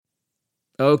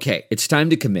Okay, it's time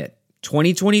to commit.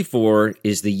 2024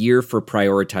 is the year for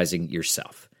prioritizing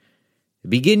yourself.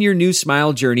 Begin your new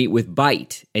smile journey with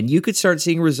Byte, and you could start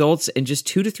seeing results in just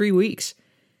 2 to 3 weeks.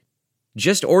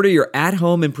 Just order your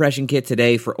at-home impression kit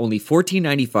today for only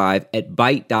 $14.95 at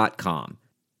Byte.com.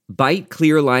 Byte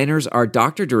clear liners are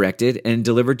doctor-directed and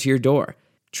delivered to your door.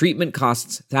 Treatment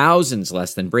costs thousands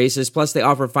less than braces, plus they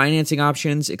offer financing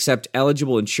options, accept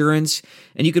eligible insurance,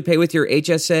 and you could pay with your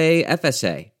HSA,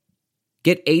 FSA.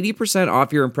 Get 80%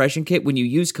 off your impression kit when you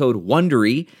use code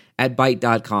WONDERY at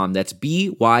Byte.com. That's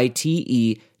BYTE.com.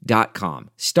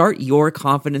 Start your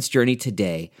confidence journey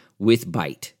today with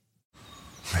Byte.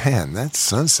 Man, that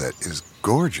sunset is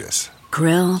gorgeous.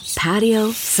 Grill,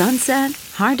 patio, sunset.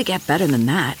 Hard to get better than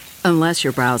that. Unless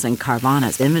you're browsing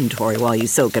Carvana's inventory while you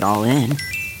soak it all in.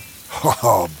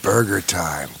 Oh, burger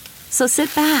time. So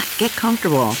sit back, get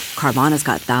comfortable. Carvana's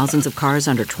got thousands of cars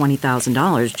under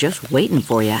 $20,000 just waiting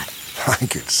for you. I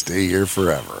could stay here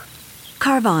forever.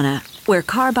 Carvana, where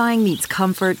car buying meets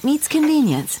comfort, meets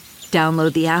convenience.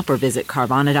 Download the app or visit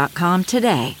Carvana.com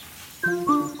today.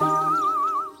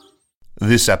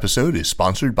 This episode is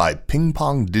sponsored by Ping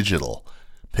Pong Digital.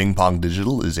 Ping Pong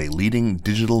Digital is a leading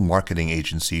digital marketing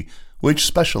agency which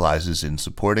specializes in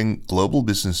supporting global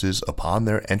businesses upon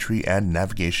their entry and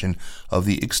navigation of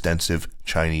the extensive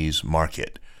Chinese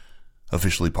market.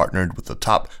 Officially partnered with the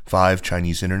top 5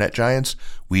 Chinese internet giants,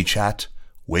 WeChat,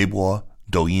 Weibo,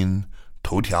 Douyin,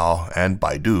 Toutiao, and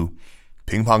Baidu,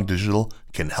 Ping Pong Digital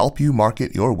can help you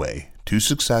market your way to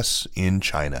success in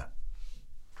China.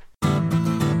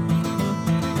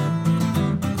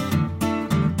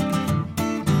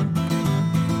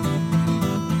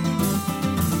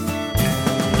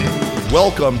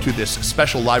 Welcome to this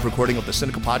special live recording of the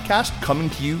Sinica Podcast, coming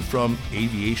to you from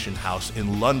Aviation House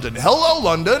in London. Hello,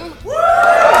 London!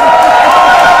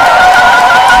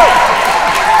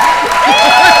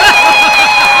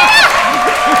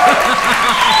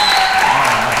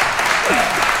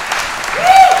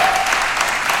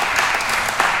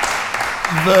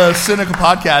 The Sinica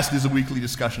Podcast is a weekly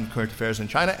discussion of current affairs in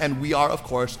China, and we are, of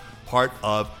course, part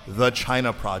of the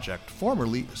China Project,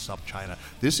 formerly SupChina.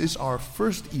 This is our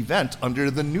first event under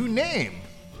the new name.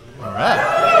 All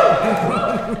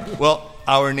right. Well,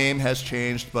 our name has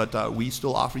changed, but we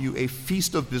still offer you a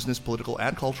feast of business, political,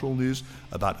 and cultural news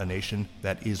about a nation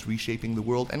that is reshaping the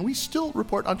world, and we still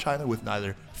report on China with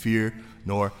neither fear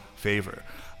nor favor.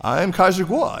 I'm Kaiser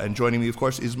Kuo, and joining me, of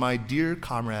course, is my dear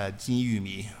comrade Jin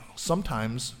Yumi,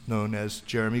 sometimes known as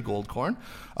Jeremy Goldkorn,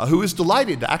 who is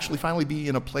delighted to actually finally be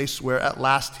in a place where at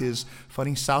last his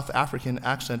funny South African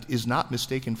accent is not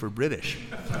mistaken for British.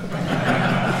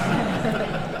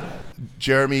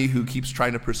 Jeremy, who keeps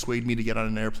trying to persuade me to get on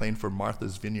an airplane for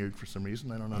Martha's Vineyard for some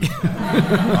reason. I don't know.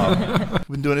 We've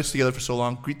been doing this together for so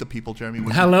long. Greet the people, Jeremy.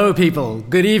 Hello, people.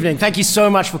 Good evening. Thank you so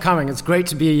much for coming. It's great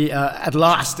to be at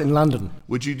last in London.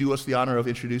 Would you do us the honor of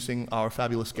introducing our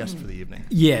fabulous guest for the evening?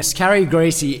 Yes, Carrie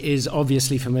Gracie is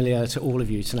obviously familiar to all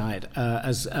of you tonight,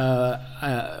 as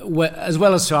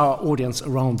well as to our audience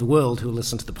around the world who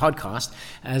listen to the podcast,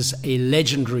 as a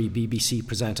legendary BBC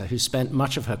presenter who spent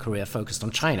much of her career focused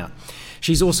on China.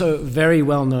 She's also very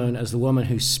well known as the woman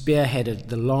who spearheaded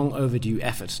the long overdue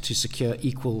effort to secure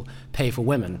equal pay for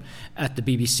women at the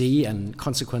BBC and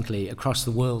consequently across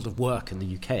the world of work in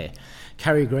the UK.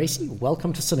 Carrie Gracie,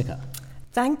 welcome to Sinica.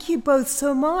 Thank you both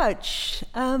so much.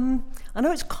 I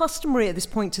know it's customary at this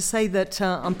point to say that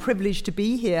I'm privileged to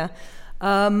be here,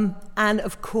 and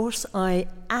of course I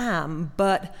am,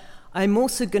 but I'm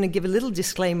also going to give a little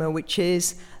disclaimer, which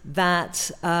is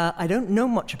that I don't know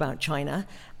much about China,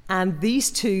 and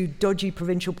these two dodgy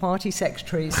provincial party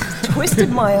secretaries twisted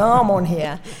my arm on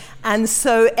here, and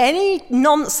so any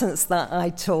nonsense that I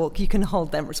talk, you can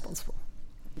hold them responsible.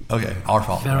 Okay, our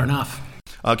fault. Fair enough.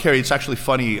 Carrie, it's actually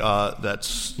funny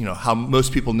that's how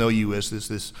most people know you as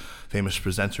this famous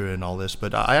presenter and all this,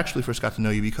 but I actually first got to know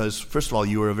you because, first of all,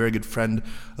 you were a very good friend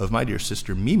of my dear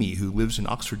sister Mimi, who lives in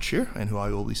Oxfordshire and who I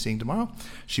will be seeing tomorrow.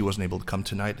 She wasn't able to come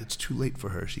tonight. It's too late for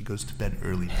her. She goes to bed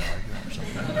early or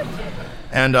something.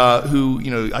 And who,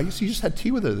 I guess you just had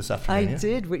tea with her this afternoon. I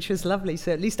did, which was lovely.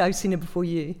 So at least I've seen her before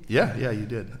you. Yeah, you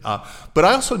did. But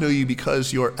I also know you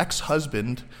because your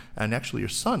ex-husband and actually your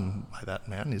son, by that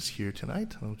man, is here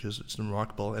tonight, which is it's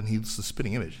remarkable. And he's the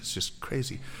spitting image. It's just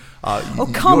crazy.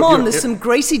 Come on, there's some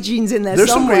Gracie genes in there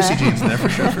somewhere. There's some Gracie genes in there, for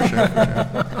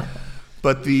sure.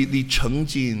 But the Cheng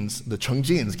genes,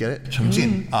 get it? Cheng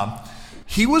Jin.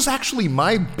 He was actually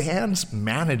my band's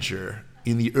manager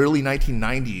in the early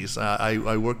 1990s.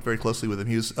 I worked very closely with him.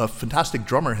 He was a fantastic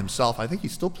drummer himself. I think he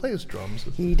still plays drums.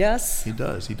 He does. He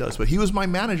does. But he was my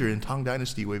manager in Tang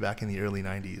Dynasty way back in the early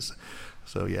 90s.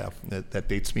 So yeah, that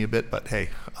dates me a bit, but hey,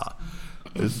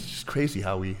 it's just crazy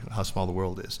how small the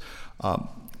world is.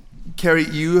 Carrie,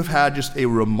 you have had just a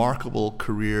remarkable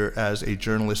career as a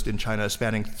journalist in China,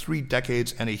 spanning 3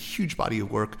 decades and a huge body of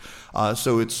work.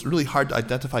 So it's really hard to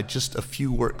identify just a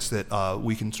few works that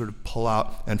we can sort of pull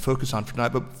out and focus on for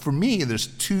tonight. But for me, there's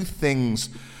 2 things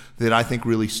that I think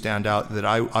really stand out that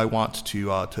I want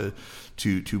to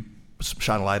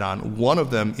shine a light on. One of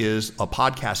them is a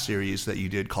podcast series that you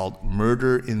did called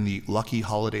Murder in the Lucky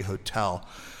Holiday Hotel.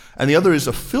 And the other is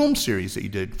a film series that you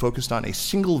did focused on a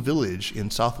single village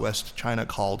in southwest China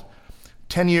called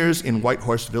 10 Years in White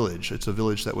Horse Village. It's a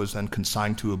village that was then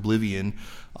consigned to oblivion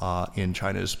in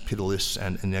China's pitiless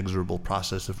and inexorable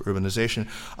process of urbanization.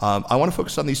 I want to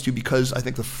focus on these 2 because I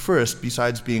think the first,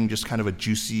 besides being just kind of a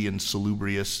juicy and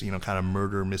salubrious, kind of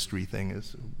murder mystery thing,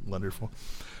 is wonderful.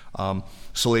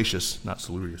 Salacious, not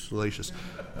salubrious, salacious.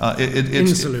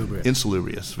 Insalubrious.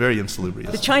 Insalubrious, very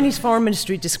insalubrious. The Chinese Foreign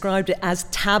Ministry described it as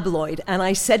tabloid, and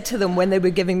I said to them when they were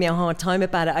giving me a hard time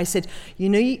about it, I said, you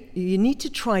need to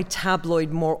try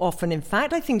tabloid more often. In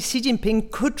fact, I think Xi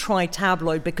Jinping could try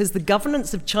tabloid because the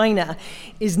governance of China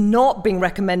is not being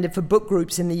recommended for book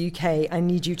groups in the UK. I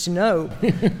need you to know.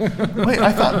 Wait,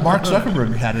 I thought Mark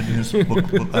Zuckerberg had it in his book.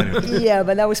 Yeah,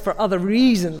 but that was for other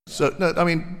reasons. So, no, I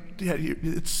mean, yeah,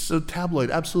 it's so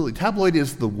tabloid, absolutely. Tabloid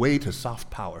is the way to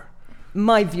soft power.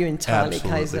 My view entirely,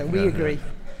 Absolutely. Kaiser. We agree.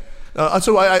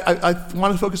 So I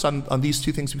want to focus on these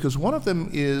 2 things because one of them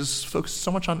is focused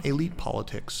so much on elite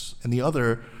politics and the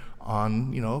other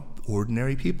on,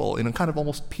 ordinary people in a kind of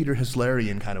almost Peter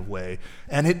Heslerian kind of way.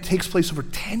 And it takes place over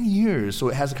 10 years, so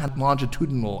it has a kind of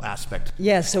longitudinal aspect.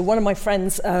 Yeah, so one of my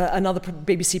friends, another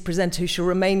BBC presenter who shall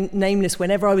remain nameless,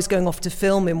 whenever I was going off to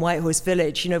film in White Horse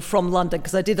Village, from London,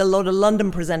 because I did a lot of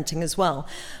London presenting as well,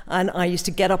 and I used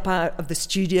to get up out of the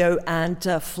studio and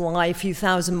fly a few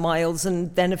thousand miles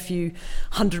and then a few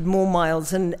hundred more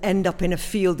miles and end up in a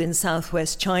field in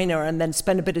southwest China and then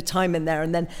spend a bit of time in there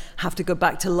and then have to go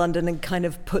back to London and kind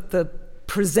of put the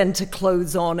presenter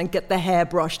clothes on and get the hair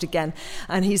brushed again.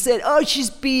 And he said, she's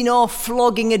been off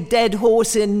flogging a dead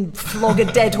horse in Flog a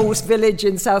Dead Horse Village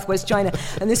in southwest China.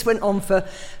 And this went on for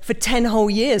 10 whole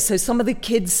years. So some of the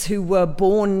kids who were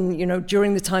born,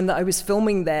 during the time that I was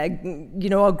filming there,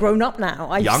 are grown up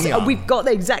now. We've got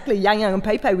exactly Yang Yang and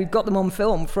Pepe. We've got them on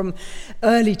film from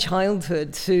early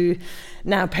childhood to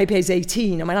now. Pepe's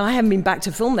 18. I mean, I haven't been back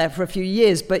to film there for a few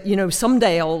years, but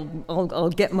someday I'll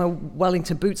get my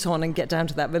Wellington boots on and get down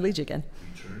to that village again.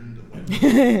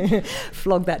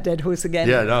 Flog that dead horse again.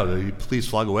 Yeah, no, please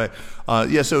flog away.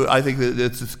 So I think that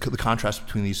it's the contrast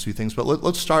between these 2 things. But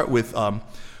let's start with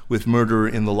Murder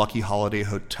in the Lucky Holiday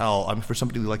Hotel. I mean, for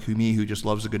somebody like me who just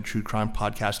loves a good true crime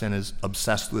podcast and is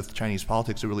obsessed with Chinese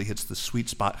politics, it really hits the sweet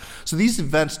spot. So these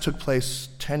events took place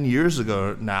 10 years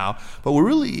ago now, but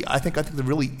I think they're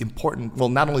really important, well,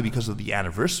 not only because of the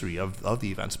anniversary of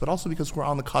the events, but also because we're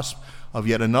on the cusp of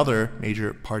yet another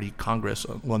major party congress,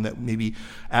 one that may be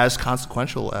as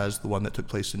consequential as the one that took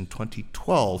place in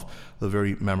 2012, the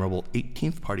very memorable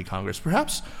 18th Party Congress.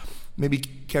 Perhaps maybe,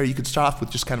 Carrie, you could start off with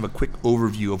just kind of a quick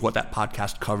overview of what that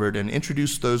podcast covered and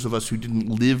introduce those of us who didn't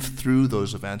live through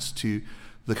those events to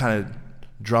the kind of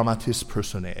dramatis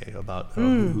personae about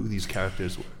who these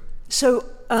characters were. So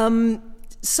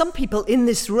some people in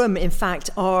this room, in fact,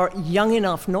 are young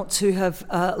enough not to have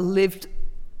lived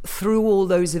through all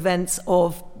those events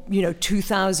of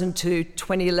 2000 to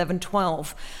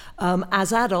 2011-12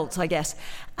 as adults, I guess.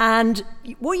 And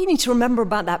what you need to remember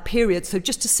about that period, so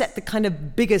just to set the kind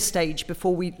of bigger stage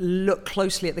before we look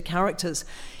closely at the characters,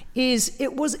 is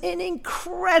it was an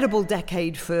incredible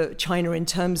decade for China in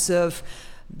terms of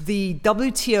the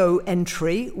WTO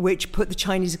entry, which put the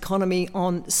Chinese economy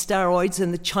on steroids,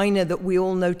 and the China that we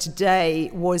all know today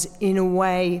was in a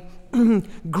way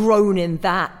grown in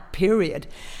that period.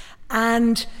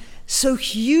 And so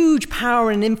huge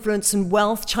power and influence and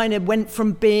wealth. China went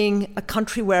from being a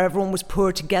country where everyone was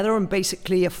poor together and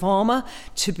basically a farmer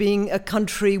to being a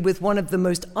country with one of the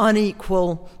most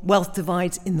unequal wealth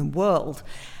divides in the world.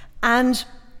 And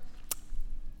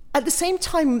at the same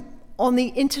time, on the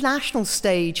international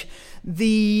stage,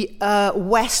 the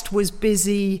West was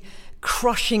busy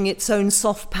crushing its own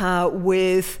soft power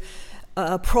with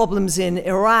problems in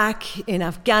Iraq, in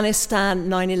Afghanistan.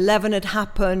 9/11 had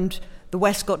happened. The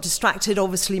West got distracted,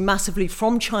 obviously, massively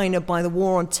from China by the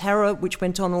war on terror, which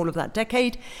went on all of that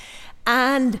decade.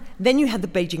 And then you had the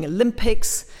Beijing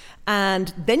Olympics,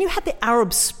 and then you had the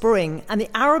Arab Spring. And the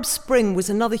Arab Spring was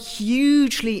another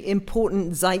hugely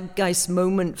important zeitgeist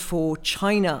moment for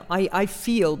China, I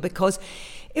feel, because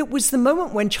It was the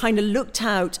moment when China looked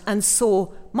out and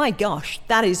saw, my gosh,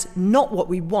 that is not what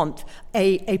we want.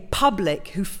 A public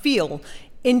who feel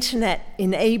internet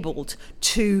enabled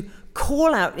to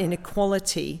call out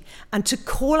inequality and to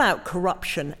call out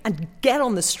corruption and get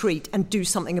on the street and do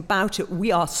something about it.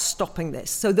 We are stopping this.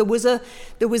 So there was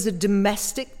a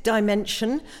domestic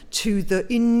dimension to the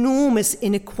enormous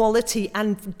inequality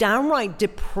and downright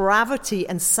depravity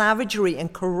and savagery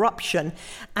and corruption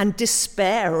and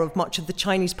despair of much of the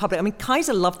Chinese public. I mean,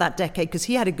 Kaiser loved that decade because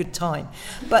he had a good time.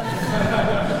 But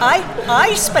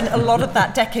I spent a lot of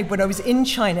that decade when I was in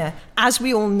China, as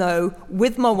we all know,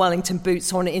 with my Wellington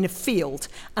boots on in a field.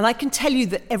 And I can tell you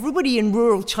that everybody in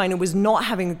rural China was not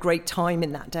having a great time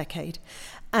in that decade.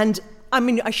 And I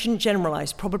mean, I shouldn't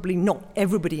generalize. Probably not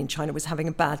everybody in China was having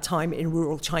a bad time in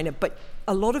rural China, but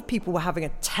a lot of people were having a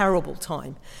terrible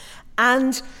time.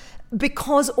 And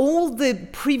because all the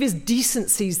previous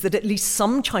decencies that at least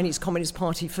some Chinese Communist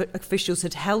Party officials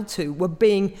had held to were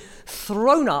being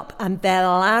thrown up, and their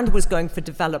land was going for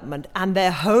development, and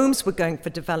their homes were going for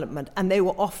development, and they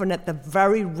were often at the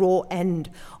very raw end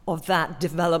of that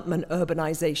development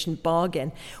urbanization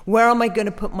bargain. Where am I going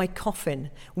to put my coffin?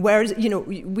 Where is,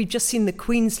 we've just seen the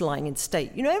Queen's lying in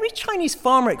state. Every Chinese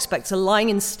farmer expects a lying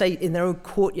in state in their own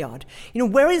courtyard.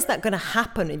 Where is that going to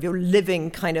happen if you're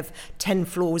living kind of 10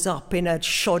 floors up in a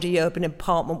shoddy urban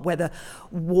apartment where the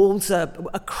walls are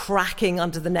cracking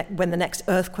under when the next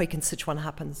earthquake in Sichuan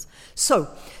happens?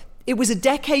 So it was a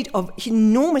decade of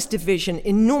enormous division,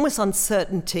 enormous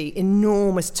uncertainty,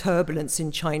 enormous turbulence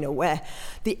in China, where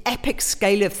the epic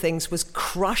scale of things was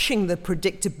crushing the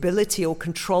predictability or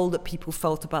control that people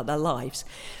felt about their lives.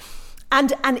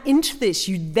 And into this,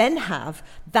 you then have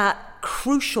that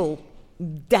crucial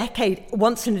decade,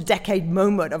 once in a decade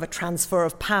moment of a transfer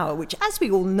of power, which, as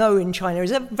we all know in China,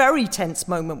 is a very tense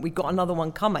moment. We've got another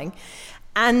one coming.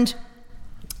 And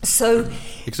so,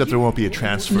 except there won't be a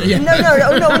transfer. No,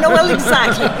 well,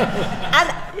 exactly.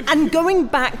 And going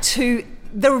back to,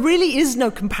 there really is no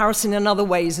comparison in other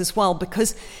ways as well,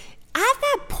 because at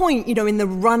that point, in the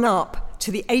run-up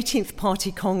to the 18th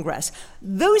Party Congress,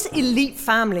 those elite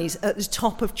families at the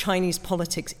top of Chinese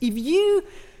politics, if you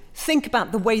think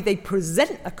about the way they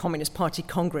present a Communist Party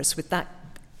Congress with that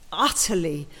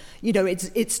utterly,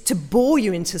 it's to bore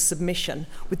you into submission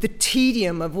with the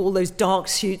tedium of all those dark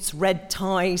suits, red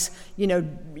ties,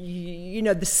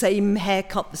 the same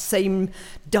haircut, the same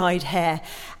dyed hair,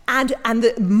 and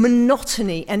the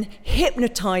monotony and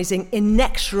hypnotizing,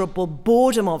 inexorable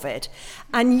boredom of it.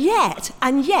 And yet,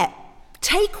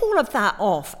 take all of that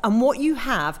off, and what you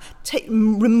have,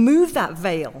 remove that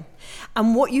veil,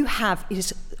 and what you have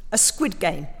is a Squid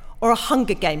Game or a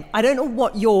Hunger Game. I don't know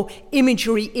what your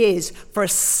imagery is for a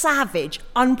savage,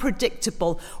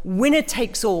 unpredictable, winner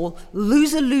takes all,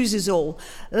 loser loses all,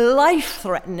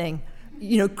 life-threatening,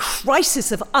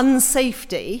 crisis of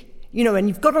unsafety. And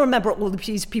you've got to remember all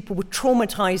these people were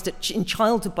traumatized in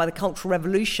childhood by the Cultural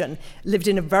Revolution, lived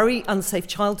in a very unsafe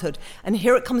childhood. And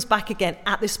here it comes back again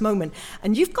at this moment.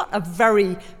 And you've got a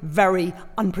very, very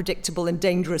unpredictable and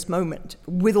dangerous moment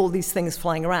with all these things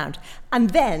flying around.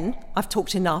 And then, I've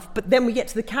talked enough, but then we get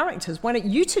to the characters. Why don't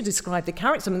you two describe the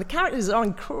characters? I mean, the characters are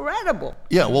incredible.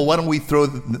 Yeah, well, why don't we throw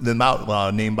them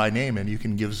out name by name, and you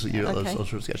can give us a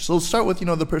sort of sketch. So let's start with,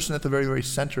 the person at the very, very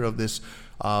center of this,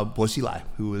 Bo Xilai,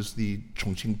 who was the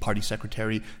Chongqing party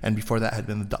secretary, and before that had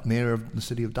been the mayor of the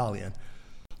city of Dalian.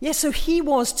 Yeah, so he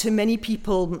was, to many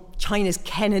people, China's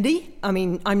Kennedy. I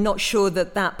mean, I'm not sure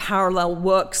that parallel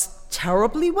works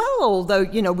terribly well, although,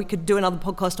 we could do another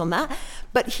podcast on that.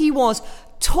 But he was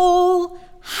tall,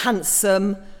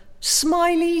 handsome,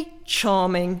 smiley,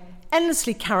 charming,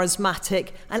 endlessly charismatic,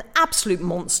 an absolute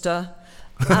monster.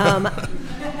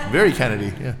 Very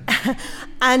Kennedy, yeah.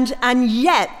 And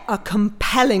yet a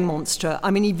compelling monster.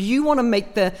 I mean, if you want to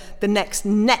make the next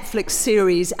Netflix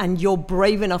series and you're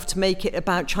brave enough to make it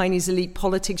about Chinese elite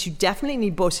politics, you definitely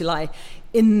need Bo Xilai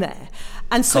in there.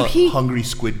 And so Hungry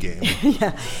Squid Game.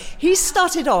 Yeah. He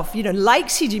started off, like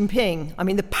Xi Jinping. I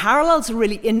mean, the parallels are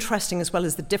really interesting as well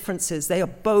as the differences. They are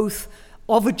both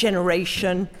of a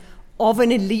generation, of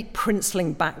an elite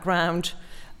princeling background,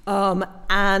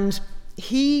 and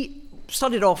he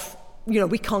started off,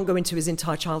 we can't go into his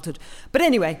entire childhood. But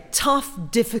anyway,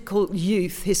 tough, difficult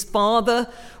youth. His father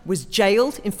was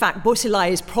jailed. In fact, Bo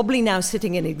Xilai is probably now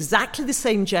sitting in exactly the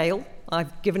same jail.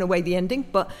 I've given away the ending,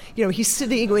 but, he's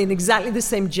sitting in exactly the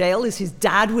same jail as his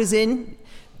dad was in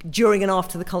during and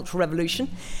after the Cultural Revolution.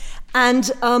 And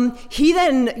he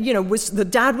then, the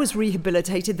dad was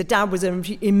rehabilitated. The dad was an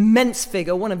immense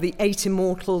figure, one of the 8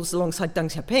 immortals alongside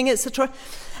Deng Xiaoping, etc.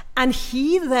 And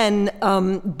he then,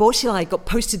 Bo Xilai got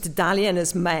posted to Dalian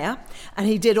as mayor, and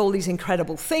he did all these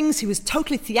incredible things. He was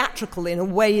totally theatrical in a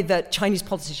way that Chinese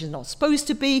politicians are not supposed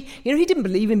to be. You know, he didn't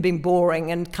believe in being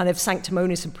boring and kind of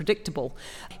sanctimonious and predictable.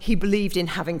 He believed in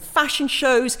having fashion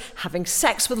shows, having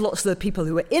sex with lots of the people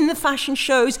who were in the fashion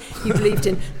shows. He believed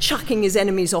in chucking his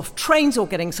enemies off trains or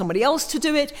getting somebody else to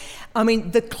do it. I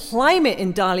mean, the climate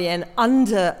in Dalian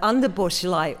under Bo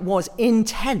Xilai was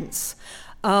intense.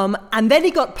 And then he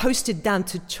got posted down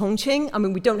to Chongqing. I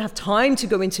mean, we don't have time to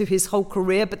go into his whole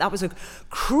career, but that was a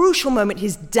crucial moment.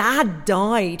 His dad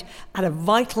died at a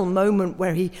vital moment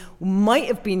where he might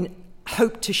have been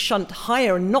hoped to shunt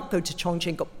higher and not go to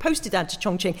Chongqing, got posted down to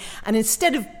Chongqing. And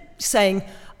instead of saying,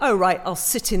 oh, right, I'll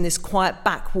sit in this quiet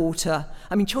backwater.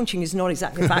 I mean, Chongqing is not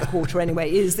exactly a backwater anyway.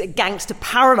 It is a gangster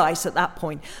paradise at that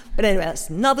point. But anyway, that's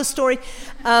another story.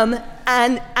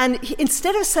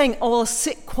 Instead of saying, oh, I'll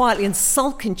sit quietly and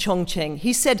sulk in Chongqing,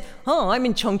 he said, oh, I'm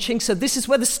in Chongqing, so this is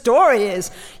where the story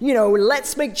is. You know,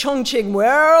 let's make Chongqing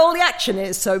where all the action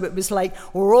is. So it was like,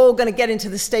 we're all going to get into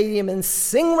the stadium and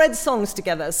sing red songs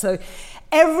together. So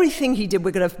everything he did, we're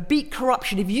going to beat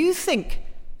corruption. If you think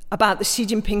about the Xi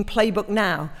Jinping playbook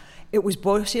now, it was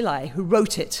Bo Xilai who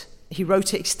wrote it. He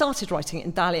started writing it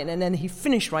in Dalian, and then he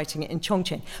finished writing it in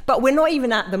Chongqing. But we're not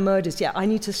even at the murders yet. I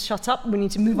need to shut up. We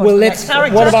need to move on to the next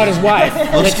character. What about his wife?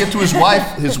 Let's get to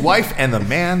his wife and the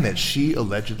man that she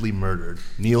allegedly murdered,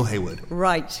 Neil Heywood.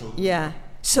 Right, yeah.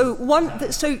 So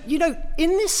you know, in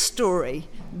this story,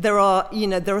 there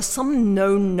are some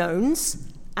known knowns,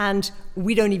 and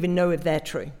we don't even know if they're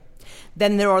true.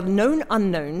 Then there are known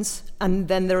unknowns, and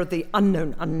then there are the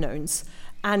unknown unknowns.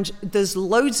 And there's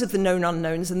loads of the known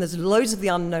unknowns, and there's loads of the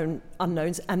unknown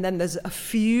unknowns, and then there's a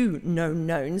few known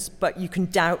knowns, but you can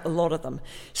doubt a lot of them.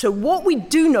 So what we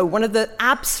do know, one of the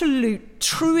absolute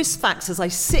truest facts as I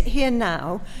sit here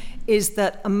now, is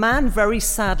that a man very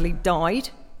sadly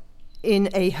died in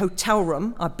a hotel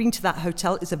room. I've been to that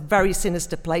hotel. It's a very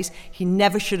sinister place. He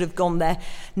never should have gone there.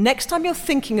 Next time you're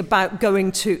thinking about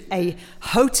going to a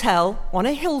hotel on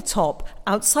a hilltop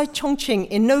outside Chongqing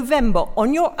in November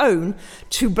on your own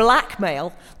to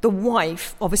blackmail the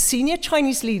wife of a senior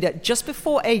Chinese leader just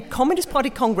before a Communist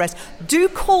Party Congress, do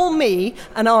call me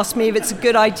and ask me if it's a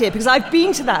good idea, because I've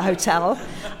been to that hotel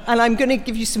and I'm going to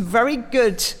give you some very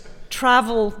good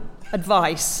travel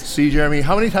advice. See, Jeremy,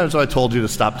 how many times have I told you to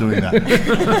stop doing that?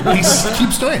 He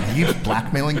keeps doing it. He keeps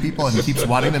blackmailing people and he keeps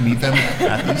wanting to meet them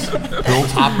at these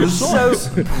hilltop resorts.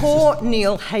 So poor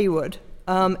Neil Heywood,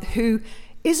 who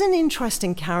is an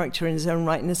interesting character in his own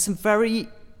right, and there's some very,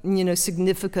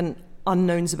 significant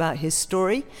unknowns about his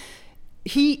story.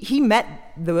 He met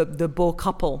the Bo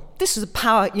couple. This is a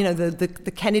power,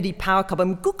 the Kennedy power couple. I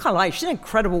mean, Gu Kailai, she's an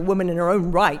incredible woman in her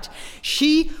own right.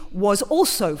 She was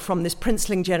also from this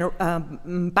princeling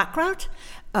background.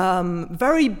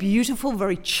 Very beautiful,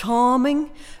 very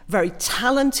charming, very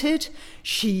talented.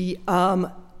 She,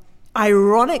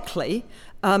 ironically,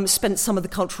 spent some of the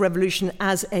Cultural Revolution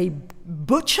as a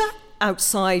butcher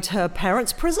outside her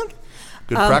parents' prison.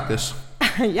 Good practice.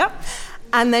 Yeah.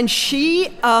 And then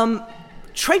she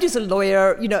trained as a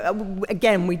lawyer.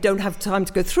 Again, we don't have time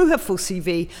to go through her full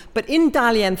CV, but in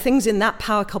Dalian, things in that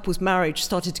power couple's marriage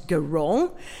started to go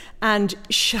wrong, and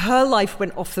her life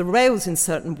went off the rails in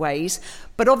certain ways.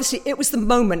 But obviously, it was the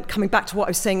moment, coming back to what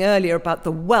I was saying earlier about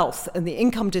the wealth and the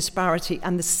income disparity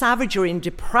and the savagery and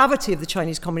depravity of the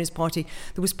Chinese Communist Party.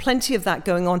 There was plenty of that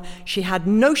going on. She had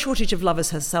no shortage of lovers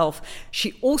herself.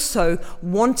 She also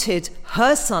wanted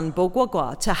her son, Bo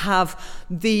Guagua, to have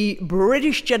the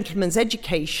British gentleman's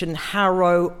education,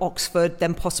 Harrow, Oxford,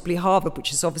 then possibly Harvard,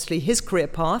 which is obviously his career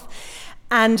path.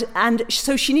 And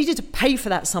so she needed to pay for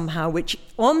that somehow, which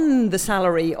on the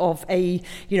salary of a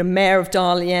mayor of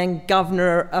Dalian,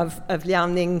 governor of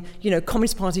Liaoning,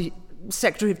 Communist Party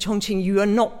secretary of Chongqing, you are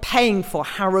not paying for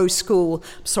Harrow School.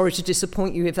 I'm sorry to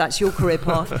disappoint you if that's your career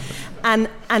path. and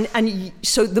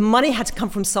so the money had to come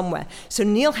from somewhere. So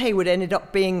Neil Heywood ended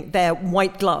up being their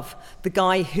white glove, the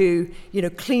guy who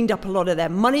cleaned up a lot of their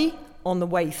money on the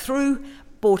way through.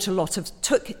 Bought a lot of,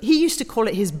 he used to call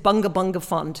it his bunga bunga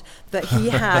fund that he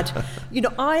had.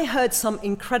 I heard some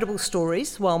incredible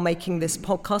stories while making this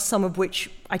podcast, some of which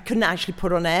I couldn't actually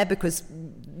put on air because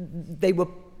they were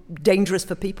dangerous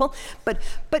for people, but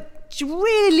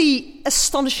really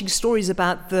astonishing stories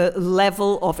about the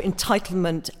level of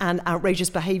entitlement and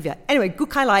outrageous behavior. Anyway, Gu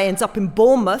Kailai ends up in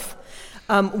Bournemouth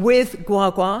with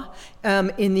Guagua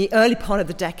in the early part of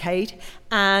the decade,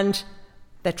 and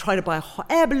they're trying to buy a hot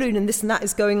air balloon and this and that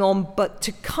is going on. But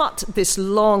to cut this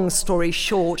long story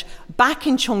short, back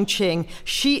in Chongqing,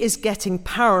 she is getting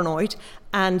paranoid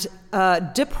and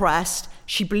depressed.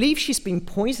 She believes she's been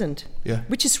poisoned, Yeah.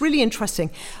 which is really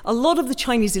interesting. A lot of the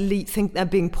Chinese elite think they're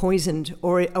being poisoned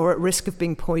or at risk of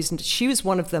being poisoned. She was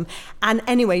one of them. And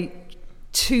anyway,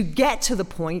 to get to the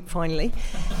point, finally,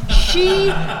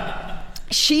 she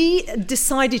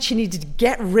decided she needed to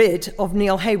get rid of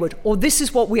Neil Heywood, or this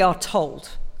is what we are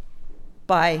told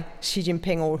by Xi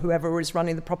Jinping or whoever is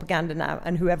running the propaganda now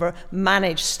and whoever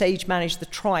stage managed the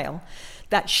trial,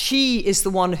 that she is the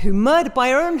one who murdered by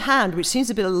her own hand, which seems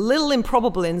a little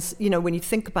improbable when you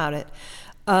think about it,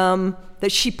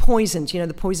 that she poisoned,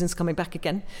 the poison's coming back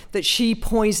again, that she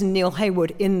poisoned Neil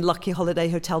Heywood in Lucky Holiday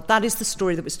Hotel. That is the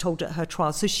story that was told at her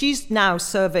trial. So she's now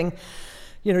serving,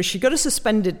 she got a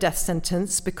suspended death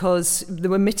sentence because there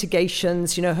were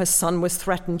mitigations, her son was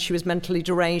threatened, she was mentally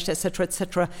deranged, etc.,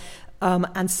 etc.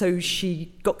 And so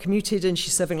she got commuted and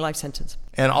she's serving a life sentence.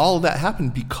 And all of that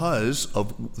happened because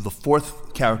of the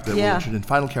fourth character that we'll introduce, and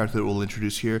final character that we'll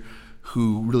introduce here,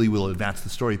 who really will advance the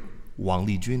story, Wang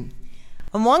Lijun.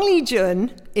 And Wang Lijun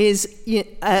is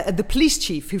the police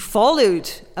chief who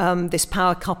followed this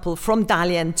power couple from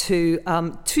Dalian to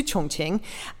Chongqing,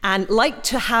 and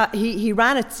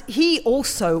he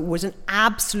also was an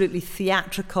absolutely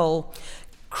theatrical,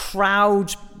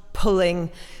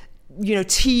 crowd-pulling,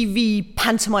 TV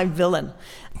pantomime villain.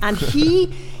 And he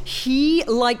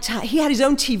had his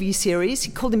own TV series.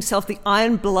 He called himself the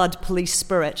Iron Blood Police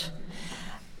Spirit.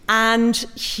 And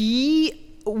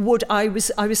I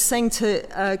was saying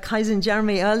to Kaiser and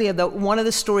Jeremy earlier that one of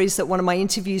the stories that one of my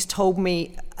interviews told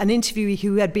me, an interviewee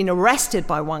who had been arrested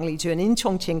by Wang Lijun in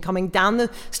Chongqing, coming down the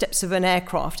steps of an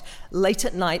aircraft late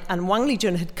at night, and Wang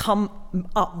Lijun had come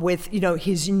up with,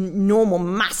 his normal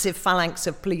massive phalanx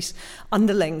of police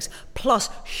underlings,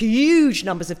 plus huge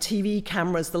numbers of TV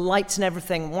cameras, the lights and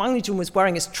everything. Wang Lijun was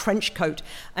wearing his trench coat,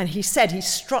 and he said he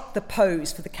struck the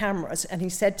pose for the cameras, and he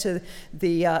said to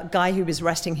the guy who was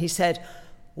arresting, he said,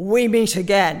 "We meet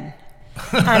again."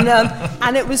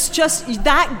 And it was just,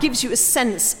 that gives you a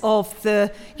sense of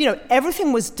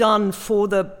everything was done for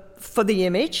the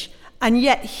image, and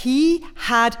yet he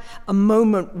had a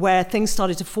moment where things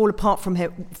started to fall apart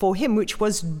for him, which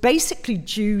was basically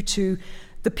due to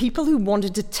the people who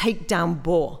wanted to take down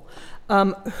Bo.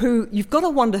 Who you've got to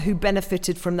wonder who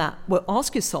benefited from that. Well,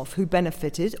 ask yourself who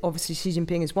benefited. Obviously, Xi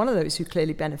Jinping is one of those who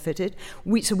clearly benefited.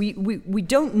 We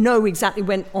don't know exactly what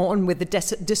went on with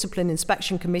the Discipline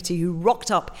Inspection Committee who rocked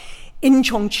up in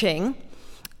Chongqing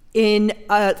in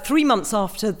 3 months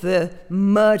after the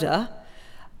murder.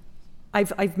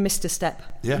 I've missed a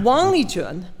step. Yeah. Wang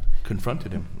Lijun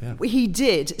Confronted him. Yeah. He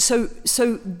did. So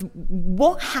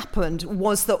what happened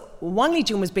was that Wang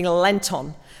Lijun was being lent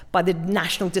on by the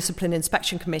National Discipline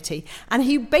Inspection Committee, and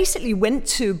he basically went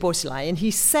to Bo Xilai and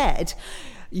he said,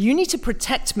 "You need to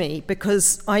protect me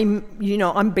because I'm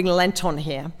being lent on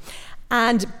here."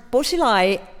 And Bo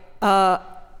Xilai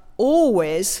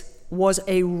always was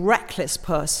a reckless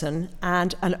person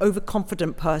and an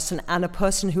overconfident person and a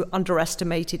person who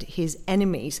underestimated his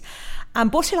enemies. And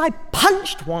Bo Xilai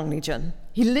punched Wang Lijun.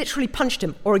 He literally punched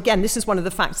him. Or again, this is one of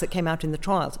the facts that came out in the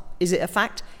trials. Is it a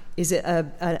fact? Is it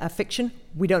a fiction?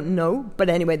 We don't know. But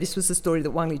anyway, this was the story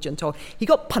that Wang Lijun told. He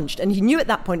got punched, and he knew at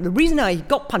that point, the reason he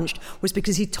got punched was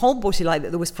because he told Bo Xilai that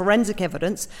there was forensic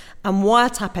evidence and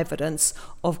wiretap evidence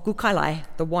of Gu Kailai,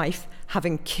 the wife,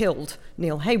 having killed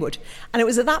Neil Heywood. And it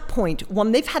was at that point,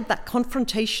 when they've had that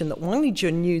confrontation, that Wang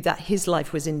Lijun knew that his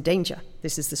life was in danger.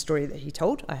 This is the story that he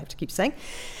told, I have to keep saying.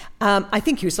 I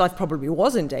think his life probably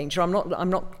was in danger. I'm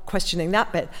not questioning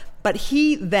that bit. But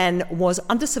he then was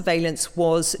under surveillance,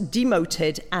 was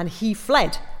demoted, and he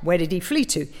fled. Where did he flee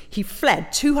to? He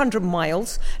fled 200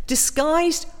 miles,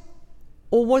 disguised,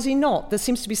 or was he not? There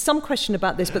seems to be some question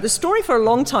about this, but the story for a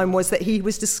long time was that he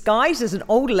was disguised as an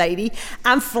old lady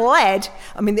and fled.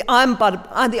 I mean, the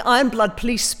Iron Blood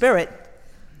Police Spirit,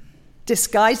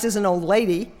 disguised as an old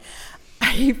lady,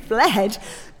 he fled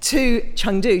to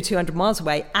Chengdu, 200 miles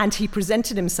away, and he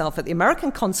presented himself at the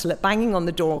American consulate, banging on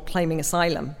the door, claiming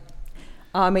asylum.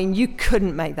 I mean, you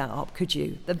couldn't make that up, could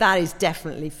you? That is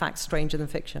definitely fact stranger than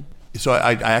fiction. So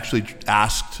I actually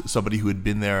asked somebody who had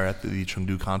been there at the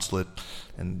Chengdu consulate,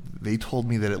 and they told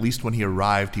me that at least when he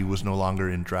arrived, he was no longer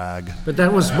in drag. But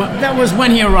that was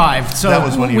when he arrived. So that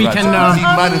was when he arrived.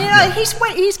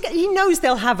 He knows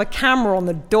they'll have a camera on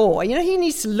the door. He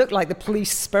needs to look like the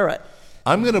police spirit.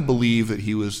 I'm going to believe that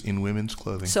he was in women's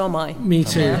clothing. So am I. Me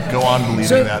too. Go on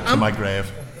believing that to my grave.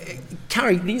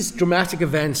 Carrie, these dramatic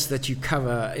events that you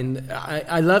cover,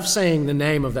 I love saying the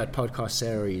name of that podcast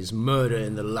series, Murder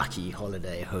in the Lucky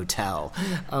Holiday Hotel.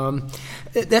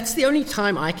 That's the only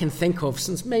time I can think of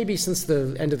since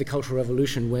the end of the Cultural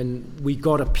Revolution when we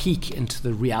got a peek into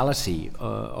the reality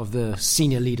of the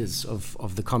senior leaders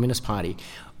of the Communist Party.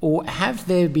 Or have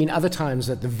there been other times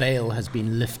that the veil has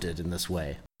been lifted in this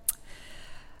way?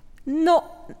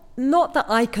 Not that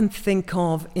I can think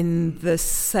of in the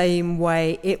same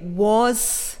way. It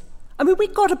was, we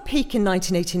got a peak in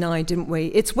 1989, didn't we?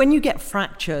 It's when you get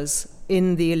fractures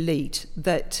in the elite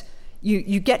that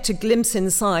you get to glimpse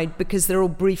inside because they're all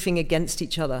briefing against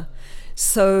each other.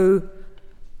 So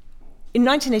in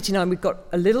 1989, we got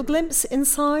a little glimpse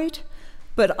inside,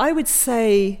 but I would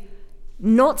say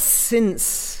not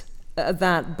since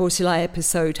that Boursilaï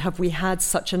episode have we had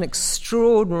such an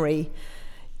extraordinary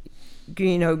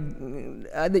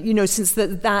since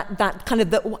that kind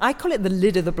of I call it the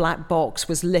lid of the black box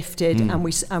was lifted and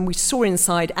we saw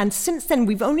inside, and since then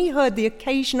we've only heard the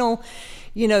occasional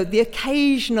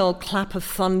clap of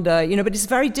thunder, but it's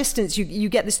very distant. You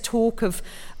get this talk of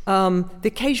the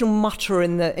occasional mutter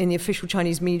in the official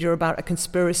Chinese media about a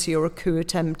conspiracy or a coup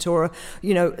attempt or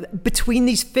between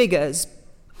these figures.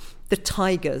 The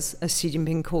tigers, as Xi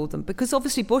Jinping called them, because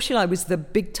obviously Boursilaï was the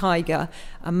big tiger,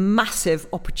 a massive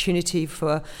opportunity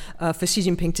for Xi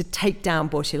Jinping to take down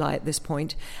Boursilaï at this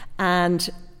point, and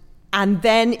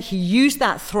then he used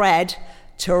that thread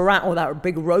or that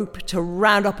big rope to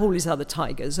round up all his other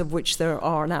tigers, of which there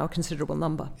are now a considerable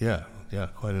number. Yeah,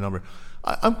 quite a number.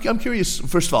 I'm curious.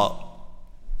 First of all,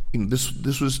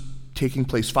 this was taking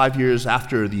place 5 years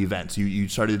after the events. You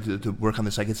started to work on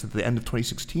this, I guess, at the end of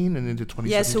 2016 and into 2017?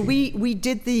 Yeah, so we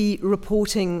did the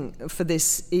reporting for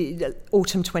this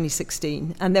autumn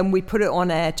 2016, and then we put it on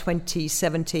air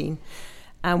 2017.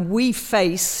 And we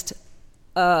faced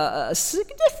a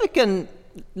significant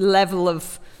level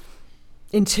of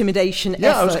intimidation effort.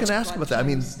 I was going to ask about that.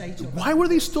 Why were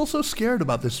they still so scared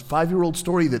about this 5-year-old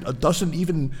story that doesn't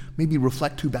even maybe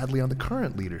reflect too badly on the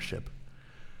current leadership?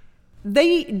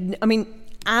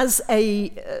 As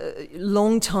a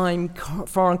long-time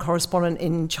foreign correspondent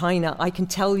in China, I can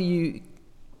tell you,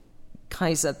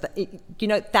 Kaiser,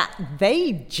 that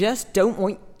they just don't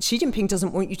want, Xi Jinping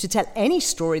doesn't want you to tell any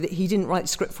story that he didn't write the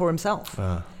script for himself.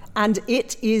 And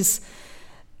it is,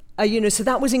 so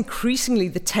that was increasingly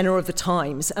the tenor of the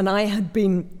times. And I had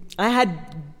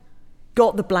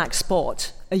got the black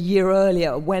spot a year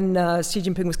earlier when Xi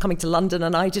Jinping was coming to London,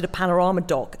 and I did a panorama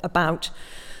doc about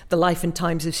the life and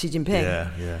times of Xi Jinping.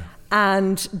 Yeah.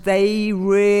 And they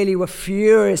really were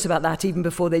furious about that even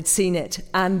before they'd seen it.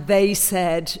 And they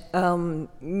said, they were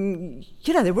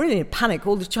really in a panic.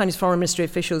 All the Chinese Foreign Ministry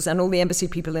officials and all the embassy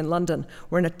people in London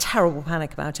were in a terrible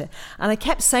panic about it. And I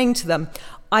kept saying to them,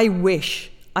 I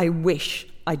wish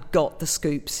I'd got the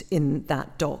scoops in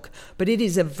that doc. But it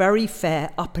is a very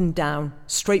fair, up and down,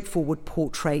 straightforward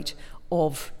portrait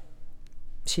of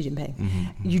Xi Jinping.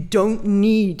 Mm-hmm. You don't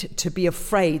need to be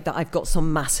afraid that I've got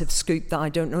some massive scoop that I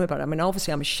don't know about.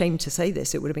 Obviously I'm ashamed to say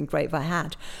this. It would have been great if I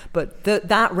had. But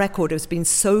that record has been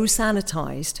so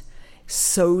sanitized.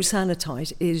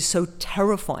 It is so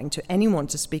terrifying to anyone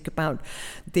to speak about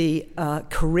the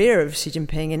career of Xi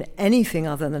Jinping in anything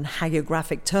other than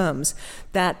hagiographic terms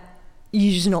that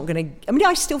you're just not going to.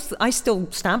 I still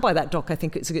stand by that doc. I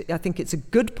think it's a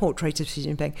good portrait of Xi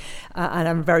Jinping, and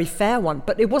a very fair one.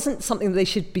 But it wasn't something that they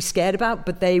should be scared about.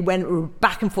 But they went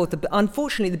back and forth.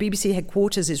 Unfortunately, the BBC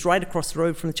headquarters is right across the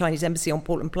road from the Chinese embassy on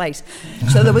Portland Place,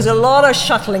 so there was a lot of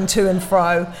shuttling to and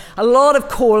fro, a lot of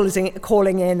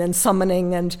calling in and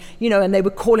summoning, and and they were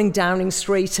calling Downing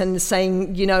Street and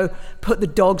saying, put the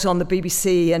dogs on the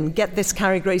BBC and get this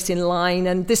Carrie Grace in line,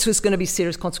 and this was going to be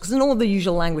serious consequences and all the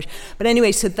usual language. But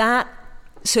anyway, so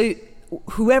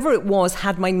whoever it was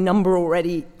had my number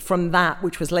already from that,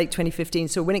 which was late 2015.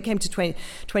 So when it came to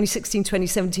 2016,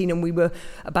 2017, and we were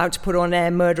about to put on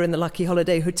air Murder in the Lucky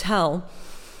Holiday Hotel,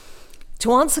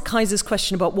 to answer Kaiser's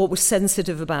question about what was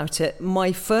sensitive about it,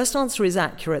 my first answer is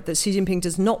accurate, that Xi Jinping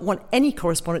does not want any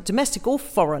correspondent, domestic or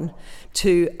foreign,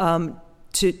 to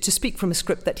speak from a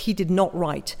script that he did not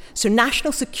write. So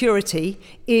national security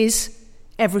is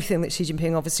everything that Xi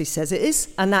Jinping obviously says it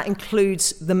is, and that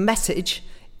includes the message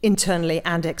internally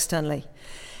and externally.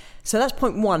 So that's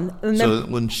point one. And so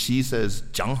when Xi says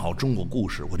讲好中国故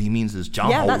事, what he means is 讲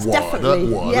好 that's 我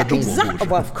的中国故事. Exactly.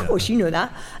 Well, of course, you know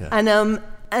that. Yeah.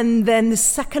 And then the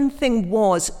second thing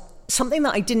was something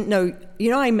that I didn't know.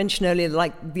 I mentioned earlier,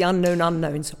 like the unknown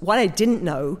unknowns. What I didn't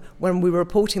know when we were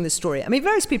reporting this story.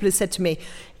 Various people have said to me,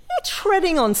 you're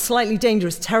treading on slightly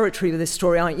dangerous territory with this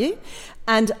story, aren't you?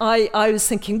 And I was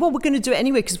thinking, well, we're going to do it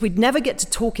anyway because we'd never get to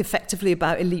talk effectively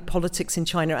about elite politics in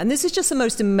China. And this is just the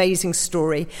most amazing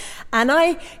story. And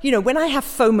when I have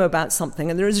FOMO about something,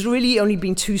 and there has really only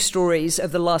been 2 stories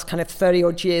of the last kind of 30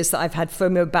 odd years that I've had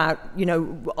FOMO about,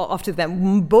 after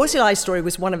them. Bo Xilai's story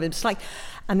was one of them. It's like,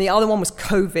 and the other one was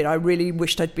COVID. I really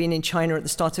wished I'd been in China at the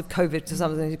start of COVID because that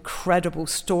was an incredible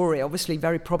story, obviously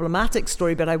very problematic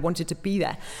story, but I wanted to be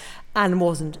there. And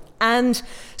wasn't. And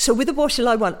so with the Bo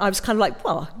Xilai one, I was kind of like,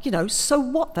 well, so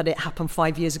what that it happened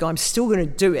 5 years ago? I'm still going to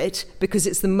do it because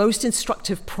it's the most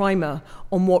instructive primer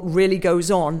on what really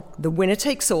goes on. The winner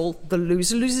takes all, the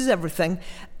loser loses everything,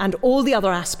 and all the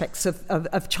other aspects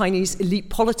of Chinese elite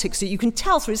politics that you can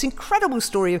tell through this incredible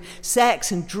story of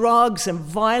sex and drugs and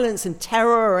violence and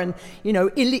terror and,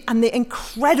 and the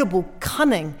incredible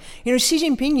cunning. Xi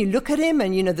Jinping, you look at him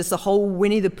and, there's the whole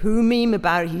Winnie the Pooh meme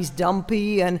about he's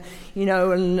dumpy and,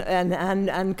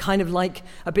 and kind of like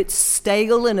a bit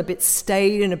stale and a bit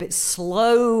staid and a bit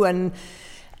slow and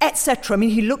etc. I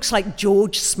mean, he looks like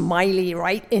George Smiley,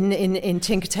 right, in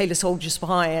Tinker Tailor Soldier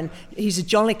Spy, and he's a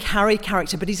John le Carré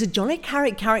character, but he's a John le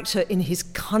Carré character in his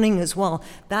cunning as well.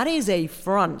 That is a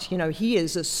front. He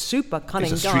is a super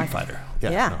cunning guy. He's a street fighter.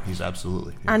 Yeah. No, he's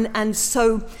absolutely. Yeah. And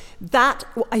so that,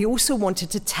 I also wanted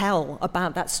to tell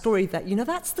about that story that,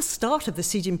 that's the start of the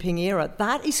Xi Jinping era.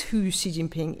 That is who Xi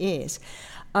Jinping is.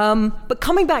 But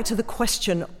coming back to the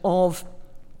question of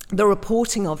the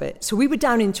reporting of it. So we were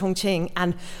down in Chongqing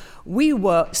and we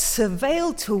were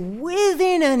surveilled to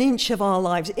within an inch of our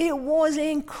lives. It was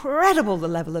incredible, the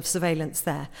level of surveillance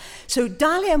there. So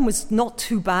Dalian was not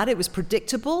too bad. It was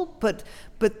predictable, but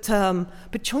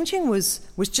Chongqing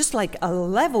was just like a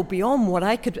level beyond what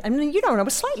I could. I mean, and I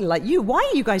was slightly like you. Why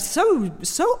are you guys so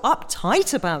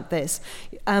uptight about this?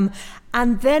 And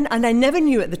I never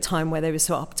knew at the time why they were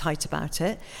so uptight about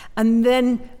it. And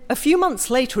then a few months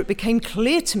later, it became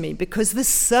clear to me because the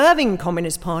serving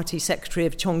Communist Party secretary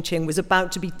of Chongqing was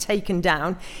about to be taken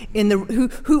down,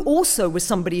 who also was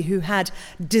somebody who had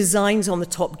designs on the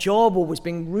top job or was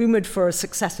being rumored for a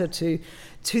successor to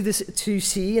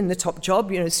Xi in the top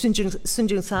job, Sun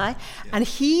Jung-sai, and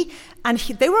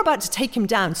they were about to take him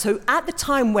down. So at the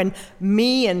time when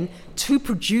me and 2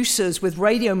 producers with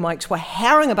radio mics were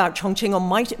herring about Chongqing on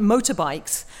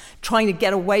motorbikes, trying to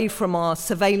get away from our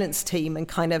surveillance team and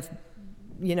kind of,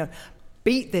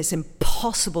 beat this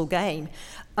impossible game,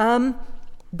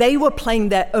 they were playing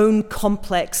their own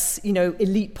complex,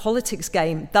 elite politics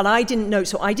game that I didn't know.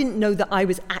 So I didn't know that I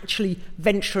was actually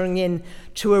venturing in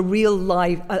to a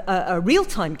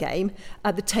real-time game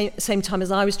at the same time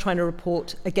as I was trying to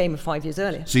report a game of 5 years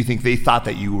earlier. So you think they thought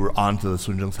that you were onto the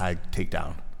Sun Jung-sai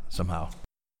takedown somehow?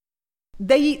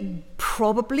 They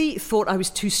probably thought I was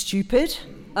too stupid.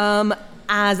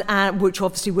 Which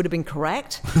obviously would have been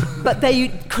correct, but they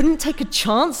couldn't take a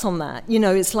chance on that.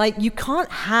 It's like you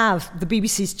can't have the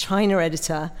BBC's China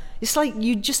editor. It's like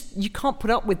you can't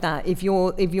put up with that if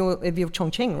you're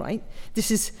Chongqing, right?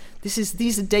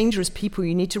 These are dangerous people.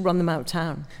 You need to run them out of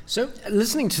town. So,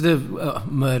 listening to the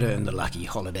murder in the Lucky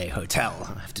Holiday Hotel,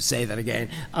 I have to say that again,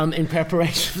 in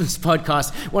preparation for this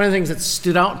podcast, one of the things that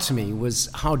stood out to me was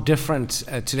how different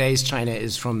today's China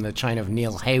is from the China of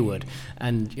Neil Haywood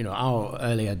and, our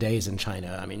earlier days in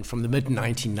China. I mean, from the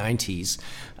mid-1990s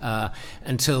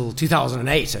until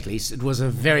 2008, at least, it was a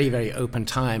very, very open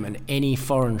time, and any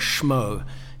foreign schmo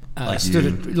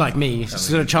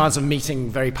stood a chance of meeting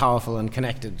very powerful and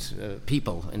connected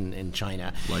people in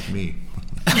China. Like me.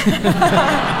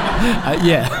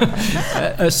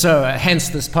 So hence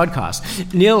this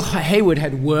podcast. Neil Haywood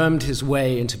had wormed his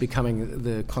way into becoming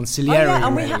the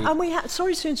consigliere.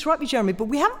 Sorry to interrupt you, Jeremy, but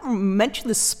we haven't mentioned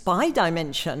the spy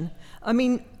dimension. I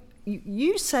mean,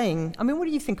 you saying, what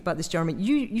do you think about this, Jeremy?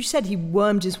 You said he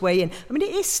wormed his way in. I mean,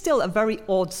 it is still a very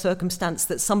odd circumstance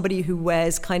that somebody who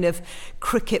wears kind of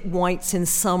cricket whites in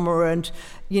summer and,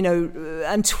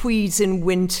 and tweeds in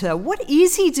winter. What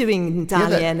is he doing in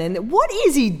Dalian? And what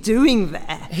is he doing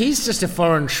there? He's just a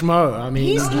foreign schmo. I mean,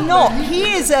 he's not.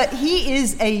 He is a.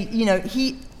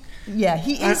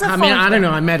 I don't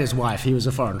know. I met his wife. He was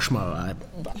a foreign schmo.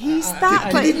 He's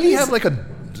that. Didn't he have like a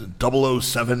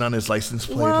 007 on his license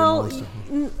plate and all this stuff?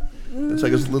 It's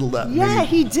like his little that. Yeah, maybe.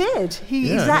 he did. He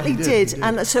did.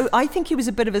 And so I think he was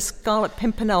a bit of a Scarlet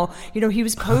Pimpernel. He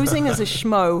was posing as a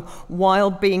schmo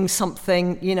while being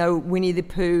something, Winnie the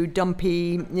Pooh,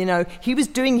 dumpy, he was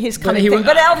doing his kind of thing.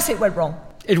 But obviously it went wrong.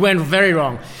 It went very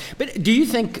wrong. But do you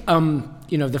think,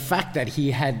 the fact that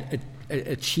he had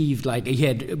achieved, he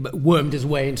had wormed his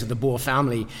way into the Bo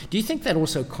family, do you think that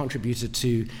also contributed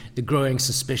to the growing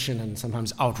suspicion and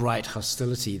sometimes outright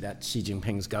hostility that Xi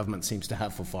Jinping's government seems to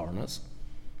have for foreigners?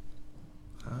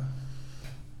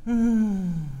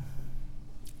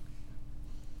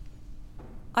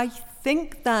 I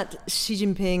think that Xi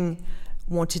Jinping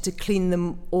wanted to clean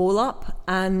them all up,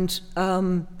 and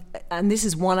this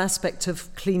is one aspect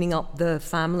of cleaning up the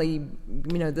family,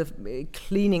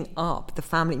 cleaning up the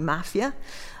family mafia.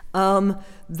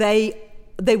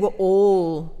 They were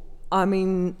all, I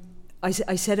mean, I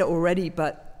said it already,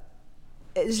 but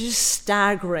it's just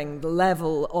staggering, the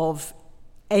level of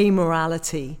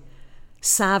amorality,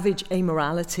 savage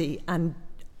amorality, and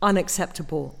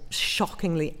unacceptable,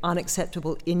 shockingly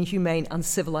unacceptable, inhumane,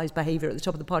 uncivilized behavior at the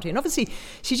top of the party. And obviously,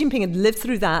 Xi Jinping had lived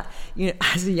through that,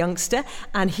 as a youngster,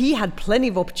 and he had plenty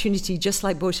of opportunity, just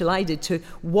like Bo Xilai did, to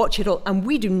watch it all. And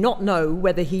we do not know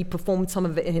whether he performed some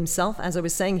of it himself. As I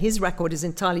was saying, his record is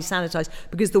entirely sanitized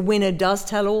because the winner does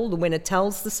tell all. The winner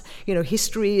tells this.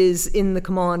 History is in the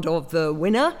command of the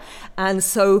winner, and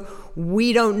so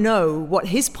we don't know what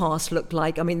his past looked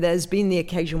like. I mean, there's been the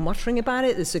occasional muttering about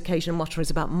it. There's occasional mutterings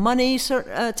about money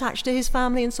attached to his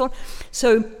family and so on.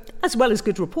 So, as well as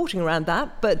good reporting around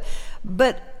that. But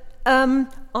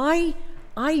I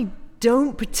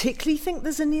don't particularly think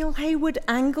there's a Neil Heywood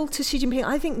angle to Xi Jinping.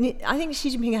 I think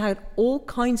Xi Jinping had all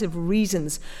kinds of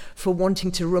reasons for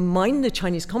wanting to remind the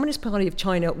Chinese Communist Party of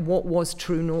China what was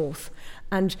true north,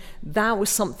 and that was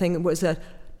something that was a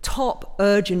top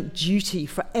urgent duty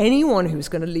for anyone who's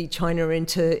going to lead China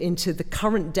into the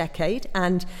current decade.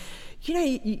 And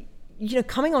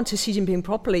coming on to Xi Jinping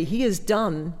properly, he has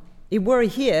done. Were he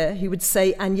here, he would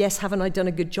say, and yes, haven't I done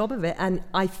a good job of it? And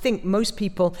I think most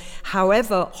people,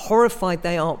 however horrified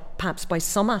they are perhaps by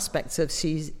some aspects of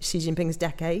Xi Jinping's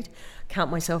decade,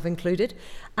 count myself included,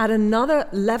 at another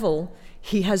level,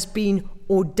 he has been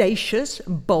audacious,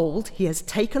 bold. He has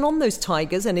taken on those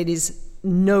tigers, and it is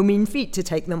no mean feat to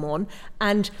take them on.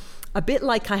 And a bit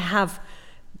like I have,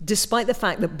 despite the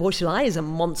fact that Bo Xilai is a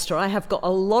monster, I have got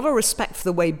a lot of respect for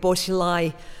the way Bo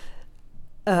Xilai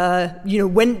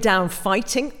went down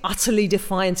fighting, utterly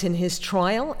defiant in his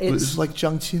trial. It was like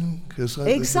Jiang Qin, because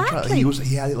exactly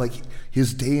he had like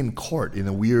his day in court in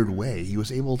a weird way. He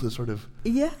was able to sort of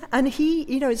and he,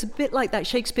 it's a bit like that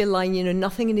Shakespeare line.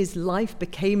 Nothing in his life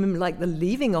became him like the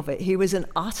leaving of it. He was an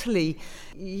utterly,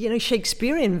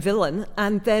 Shakespearean villain,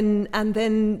 and then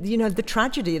the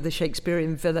tragedy of the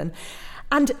Shakespearean villain,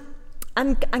 and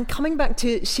coming back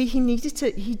to Xi, he needed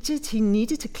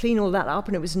to clean all that up,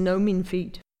 and it was no mean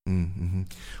feat. Mm-hmm.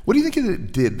 What do you think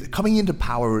it did coming into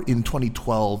power in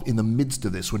 2012 in the midst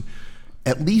of this, when,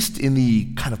 at least in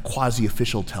the kind of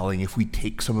quasi-official telling, if we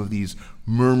take some of these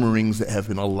murmurings that have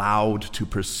been allowed to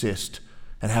persist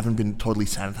and haven't been totally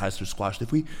sanitized or squashed,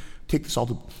 if we take this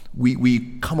all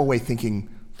we come away thinking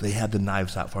they had the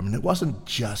knives out for him. And it wasn't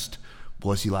just Bo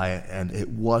Xilai, and it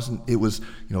was Zhou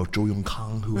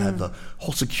Yongkang who had the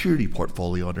whole security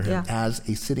portfolio under him as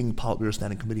a sitting Politburo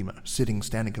standing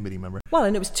committee member. Well,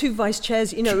 and it was two vice chairs.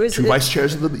 Two vice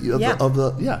chairs of the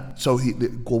So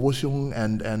Guo Boxiong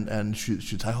and Xu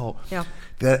Caihou. Yeah.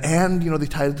 And they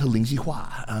tied it to Ling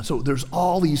Jihua. So there's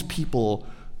all these people,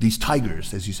 these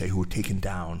tigers, as you say, who were taken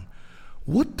down.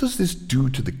 What does this do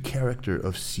to the character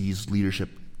of Xi's leadership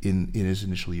in his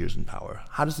initial years in power?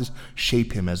 How does this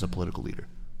shape him as a political leader?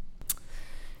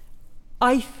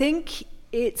 I think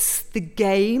it's the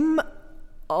game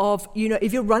of,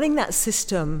 if you're running that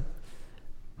system,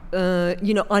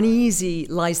 uneasy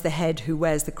lies the head who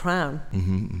wears the crown.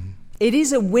 Mm-hmm, mm-hmm. It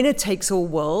is a winner-takes-all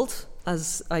world,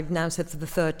 as I've now said for the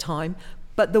third time,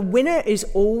 but the winner is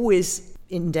always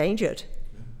endangered,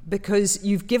 because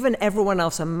you've given everyone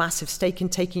else a massive stake in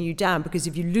taking you down, because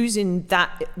if you lose in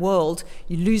that world,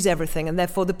 you lose everything. And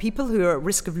therefore, the people who are at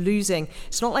risk of losing,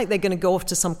 it's not like they're going to go off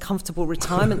to some comfortable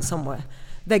retirement somewhere.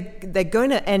 They're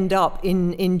going to end up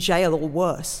in jail or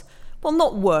worse. Well,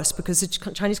 not worse, because the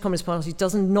Chinese Communist Party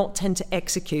does not tend to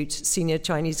execute senior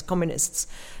Chinese communists.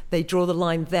 They draw the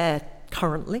line there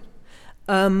currently.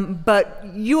 But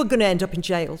you are going to end up in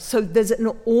jail. So there's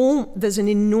an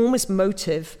enormous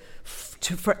motive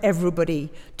for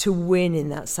everybody to win in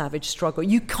that savage struggle.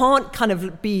 You can't kind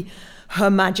of be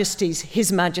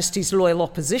His Majesty's loyal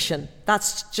opposition.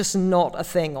 That's just not a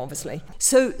thing, obviously.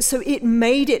 So it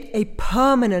made it a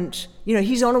permanent,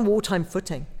 he's on a wartime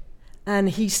footing, and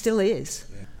he still is.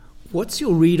 What's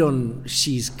your read on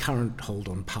Xi's current hold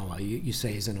on power? You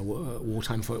say he's in a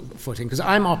wartime footing, because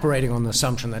I'm operating on the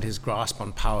assumption that his grasp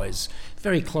on power is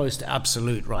very close to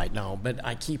absolute right now, but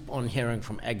I keep on hearing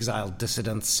from exiled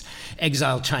dissidents,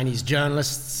 exiled Chinese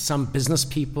journalists, some business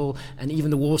people, and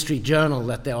even the Wall Street Journal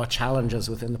that there are challenges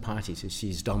within the party to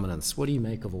Xi's dominance. What do you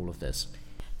make of all of this?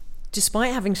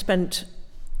 Despite having spent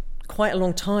quite a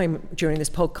long time during this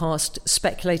podcast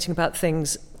speculating about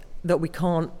things that we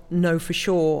can't know for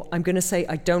sure, I'm going to say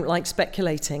I don't like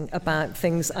speculating about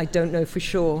things I don't know for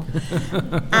sure.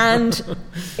 And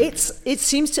it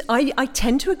seems to, I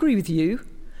tend to agree with you.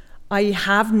 I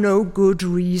have no good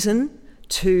reason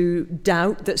to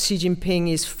doubt that Xi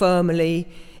Jinping is firmly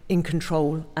in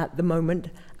control at the moment.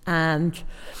 And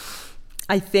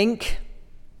I think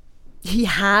he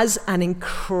has an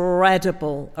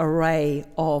incredible array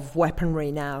of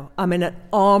weaponry now. I mean, an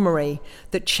armory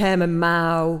that Chairman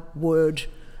Mao would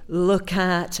look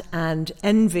at and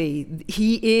envy.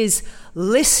 He is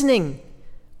listening,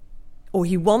 or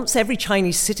he wants every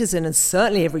Chinese citizen, and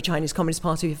certainly every Chinese Communist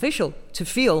Party official, to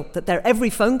feel that their every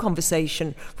phone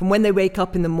conversation, from when they wake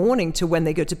up in the morning to when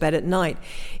they go to bed at night,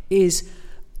 is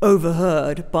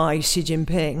overheard by Xi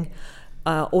Jinping.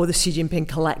 Or the Xi Jinping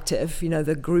Collective,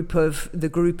 the group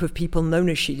of people known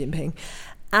as Xi Jinping.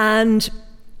 And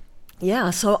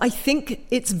yeah, so I think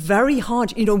it's very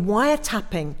hard,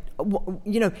 wiretapping,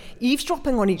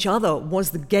 eavesdropping on each other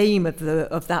was the game of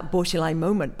that Bourchielai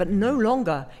moment, but no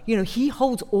longer. He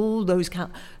holds all those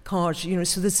cards.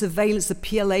 So the surveillance, the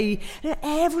PLA,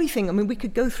 everything. I mean, we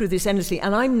could go through this endlessly,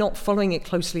 and I'm not following it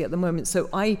closely at the moment. So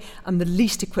I am the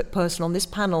least equipped person on this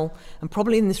panel, and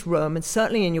probably in this room, and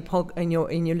certainly in your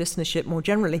listenership more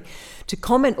generally, to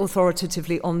comment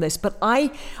authoritatively on this. But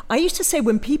I used to say,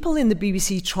 when people in the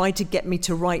BBC tried to get me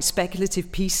to write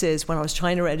speculative pieces when I was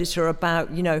China editor about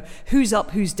who's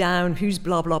up, who's down, who's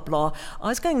blah, blah, blah, I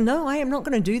was going, no, I am not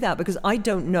going to do that, because I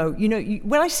don't know.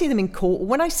 When I see them in court, or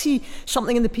when I see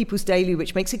something in the People's Daily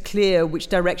which makes it clear which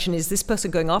direction is this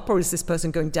person going up or is this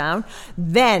person going down,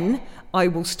 then I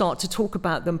will start to talk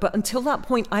about them. But until that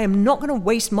point, I am not going to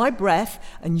waste my breath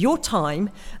and your time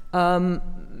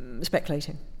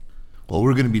speculating. Well,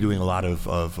 we're going to be doing a lot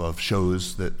of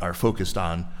shows that are focused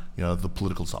on the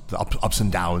political ups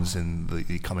and downs in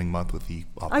the coming month with the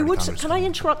Congress. Can I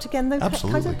interrupt again, though?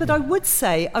 Absolutely. But I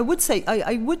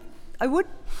would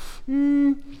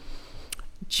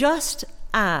just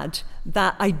add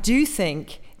that I do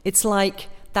think it's like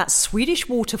that Swedish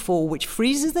waterfall which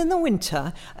freezes in the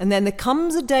winter, and then there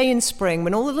comes a day in spring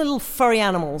when all the little furry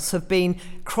animals have been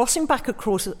crossing back and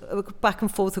forth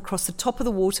across the top of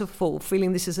the waterfall,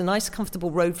 feeling this is a nice,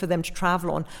 comfortable road for them to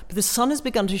travel on. But the sun has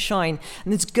begun to shine,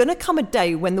 and there's going to come a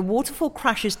day when the waterfall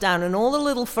crashes down and all the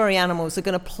little furry animals are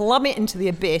going to plummet into the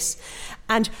abyss.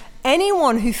 And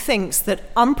anyone who thinks that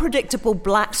unpredictable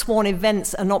black swan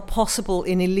events are not possible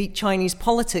in elite Chinese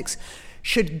politics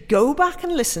should go back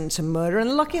and listen to Murder in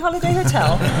the Lucky Holiday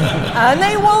Hotel, and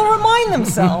they will remind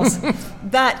themselves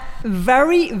that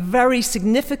very, very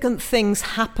significant things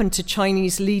happen to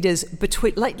Chinese leaders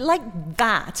between, like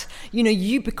that.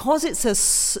 Because it's a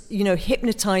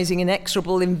hypnotizing,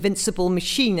 inexorable, invincible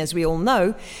machine, as we all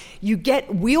know.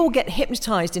 We all get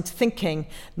hypnotized into thinking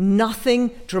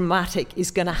nothing dramatic is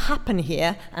going to happen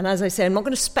here. And as I say, I'm not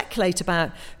going to speculate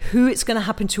about who it's going to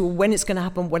happen to or when it's going to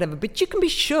happen, whatever. But you can be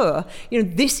sure,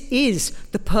 this is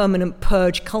the permanent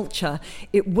purge culture.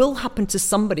 It will happen to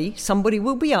somebody. Somebody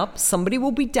will be up, somebody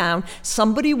will be down,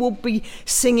 somebody will be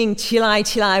singing Tilai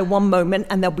Tilai one moment,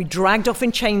 and they'll be dragged off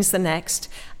in chains the next.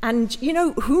 And,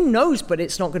 who knows, but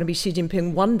it's not going to be Xi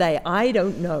Jinping one day. I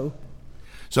don't know.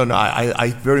 So no,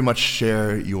 I very much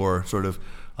share your sort of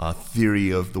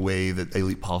theory of the way that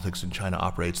elite politics in China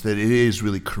operates, that it is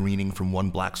really careening from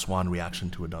one black swan reaction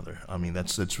to another. I mean,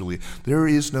 that's really, there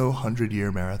is no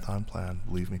 100-year marathon plan,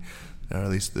 believe me. Or at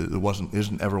least there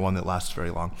isn't ever one that lasts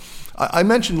very long. I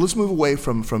mentioned, let's move away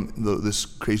from this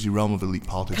crazy realm of elite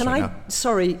politics now.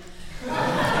 Sorry.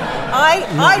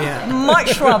 I'd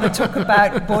much rather talk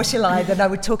about Bourchielai than I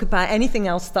would talk about anything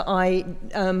else that I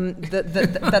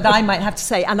might have to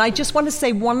say. And I just want to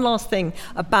say one last thing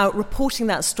about reporting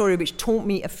that story, which taught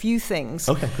me a few things.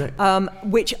 Okay, great.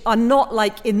 Which are not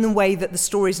like in the way that the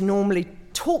stories normally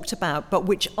talked about, but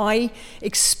which I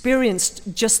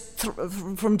experienced just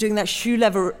from doing that shoe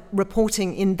level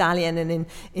reporting in Dalian and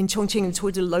in Chongqing, and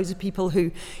talking to loads of people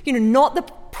who, not the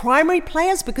primary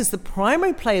players, because the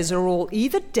primary players are all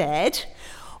either dead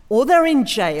or they're in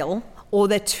jail or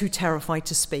they're too terrified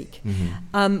to speak.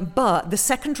 Mm-hmm. But the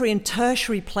secondary and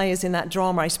tertiary players in that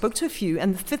drama, I spoke to a few,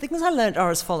 and the things I learned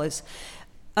are as follows.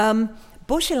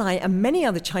 Bourchielai and many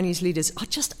other Chinese leaders are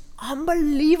just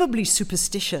unbelievably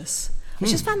superstitious. I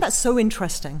just found that so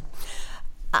interesting.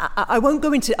 I won't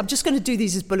go into, I'm just going to do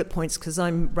these as bullet points because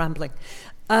I'm rambling.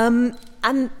 And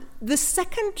the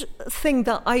second thing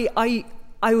that I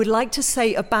would like to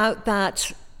say about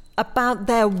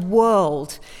their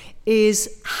world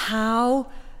is how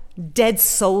dead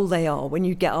soul they are when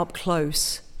you get up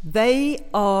close. They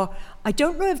are, I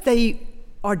don't know if they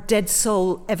are dead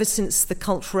soul ever since the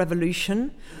Cultural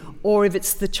Revolution, or if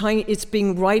it's it's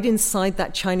being right inside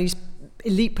that Chinese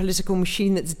elite political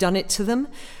machine that's done it to them.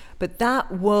 But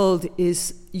that world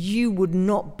is, you would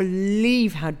not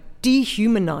believe how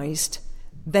dehumanized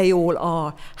they all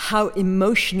are, how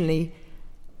emotionally,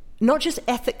 not just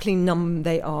ethically numb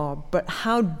they are, but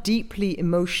how deeply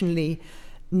emotionally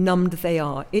numbed they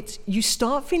are. You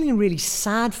start feeling really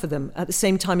sad for them at the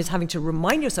same time as having to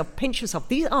remind yourself, pinch yourself,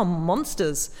 these are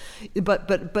monsters,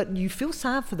 but you feel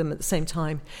sad for them at the same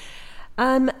time.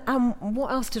 And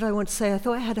what else did I want to say? I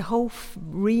thought I had a whole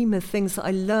ream of things that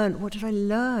I learned. What did I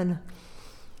learn?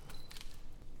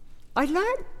 I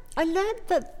learned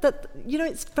that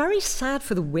it's very sad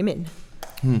for the women.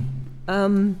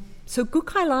 So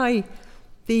Gukai Lai,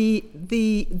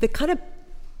 the kind of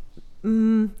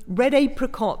red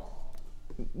apricot,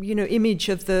 image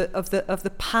of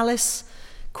the palace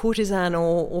courtesan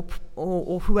or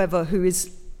whoever who is,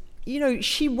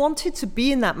 she wanted to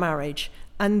be in that marriage.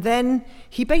 And then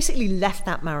he basically left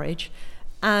that marriage,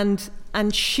 and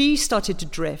she started to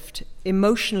drift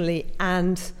emotionally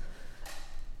and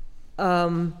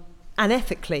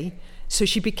ethically. So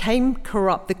she became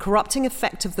corrupt. The corrupting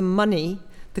effect of the money,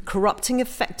 the corrupting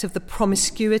effect of the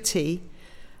promiscuity,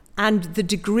 and the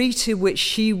degree to which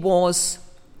she was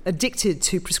addicted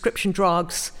to prescription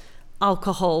drugs,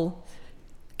 alcohol,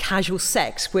 casual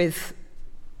sex with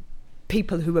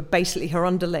people who were basically her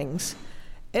underlings.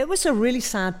 It was a really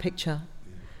sad picture.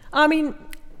 I mean,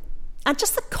 and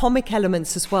just the comic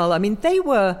elements as well. I mean, it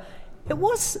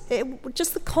was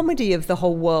just the comedy of the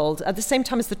whole world at the same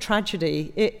time as the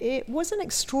tragedy. It was an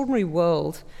extraordinary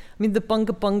world. I mean, the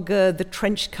bunga bunga, the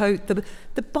trench coat, the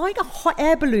buying a hot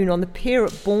air balloon on the pier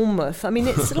at Bournemouth. I mean,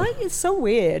 it's so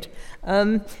weird.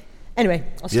 Anyway,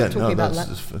 I'll stop talking about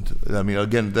that. I mean,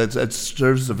 again, that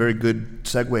serves as a very good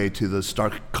segue to the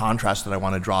stark contrast that I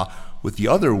want to draw with the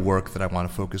other work that I want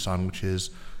to focus on, which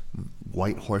is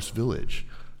White Horse Village,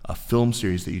 a film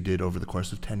series that you did over the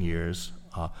course of 10 years.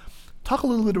 Talk a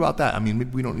little bit about that. I mean, maybe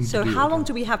we don't need to do So how long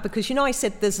do we have? Because, I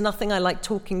said there's nothing I like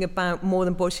talking about more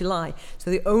than Bo Xilai Lai.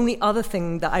 So the only other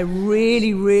thing that I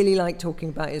really, really like talking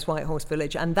about is White Horse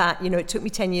Village. And that, it took me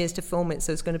 10 years to film it,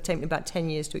 so it's going to take me about 10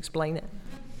 years to explain it.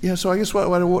 Yeah, so I guess what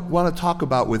I want to talk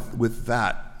about with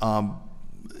that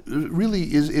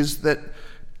really is that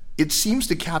it seems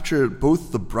to capture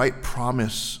both the bright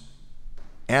promise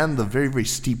and the very, very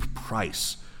steep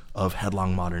price of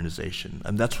headlong modernization.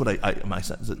 And that's what my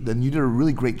sense. Then you did a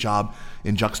really great job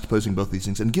in juxtaposing both these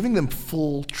things and giving them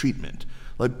full treatment.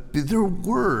 Like,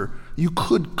 you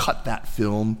could cut that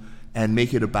film and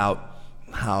make it about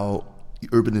how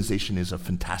urbanization is a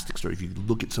fantastic story. If you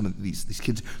look at some of these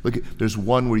kids, there's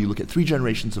one where you look at 3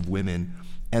 generations of women,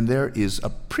 and there is a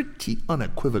pretty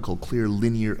unequivocal, clear,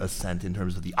 linear ascent in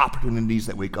terms of the opportunities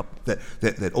that wake up,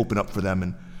 that open up for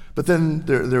them. But then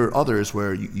there are others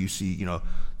where you see,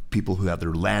 people who have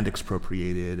their land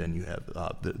expropriated, and you have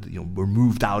were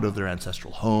moved out of their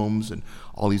ancestral homes, and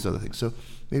all these other things. So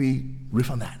maybe riff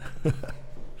on that.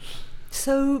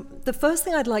 So the first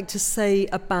thing I'd like to say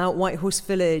about White Horse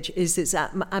Village is it's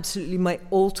absolutely my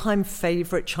all-time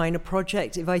favorite China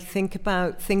project. If I think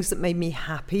about things that made me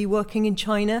happy working in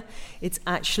China, it's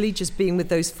actually just being with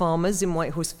those farmers in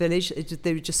White Horse Village.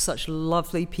 They were just such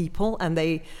lovely people, and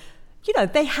they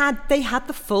had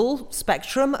the full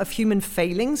spectrum of human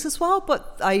failings as well,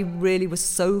 but I really was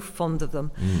so fond of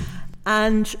them.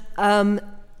 And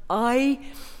I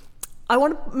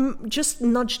want to just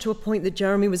nudge to a point that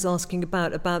Jeremy was asking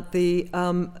about the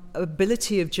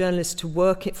ability of journalists to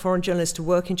work, foreign journalists to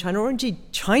work in China, or indeed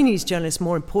Chinese journalists,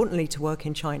 more importantly, to work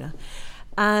in China.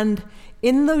 And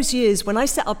in those years, when I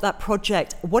set up that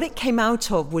project, what it came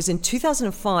out of was in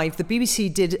 2005, the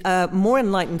BBC did a more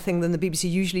enlightened thing than the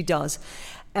BBC usually does.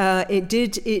 It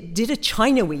did a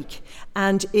China Week,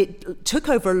 and it took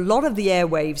over a lot of the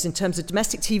airwaves in terms of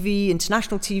domestic TV,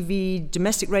 international TV,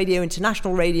 domestic radio,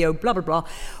 international radio, blah, blah, blah,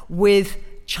 with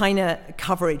China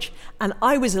coverage. And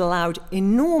I was allowed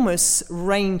enormous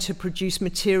reign to produce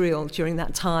material during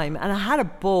that time. And I had a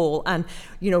ball. And,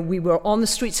 we were on the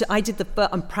streets.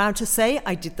 I'm proud to say,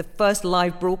 I did the first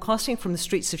live broadcasting from the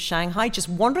streets of Shanghai, just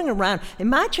wandering around.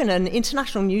 Imagine an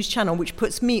international news channel which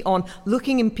puts me on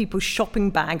looking in people's shopping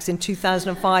bags in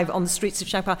 2005 on the streets of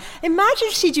Shanghai.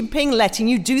 Imagine Xi Jinping letting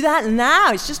you do that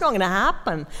now. It's just not going to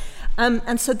happen.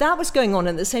 And so that was going on.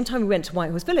 And at the same time, we went to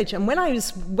White Horse Village. And when I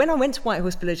went to White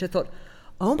Horse Village, I thought,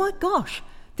 oh my gosh,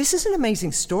 this is an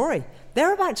amazing story.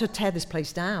 They're about to tear this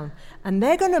place down, and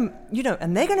they're going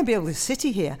to build this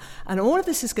city here, and all of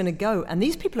this is going to go. And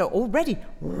these people are already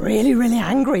really, really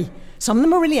angry. Some of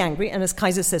them are really angry, and as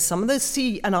Kaiser says, some of them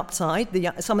see an upside.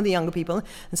 Some of the younger people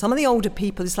and some of the older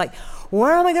people. It's like,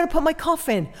 where am I going to put my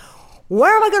coffin?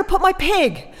 Where am I going to put my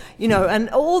pig? And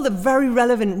all the very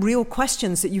relevant, real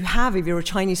questions that you have if you're a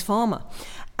Chinese farmer.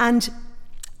 And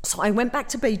so I went back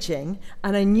to Beijing,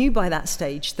 and I knew by that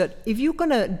stage that if you're going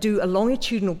to do a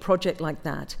longitudinal project like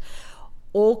that,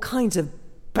 all kinds of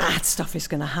bad stuff is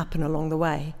going to happen along the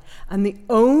way. And the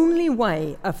only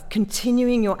way of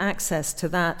continuing your access to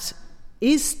that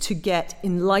is to get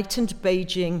enlightened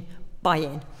Beijing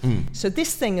buy-in. So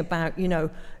this thing about, a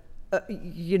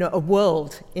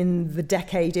world in the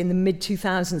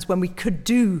mid-2000s when we could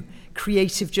do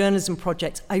creative journalism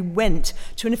projects, I went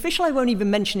to an official. I won't even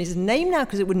mention his name now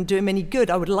because it wouldn't do him any good.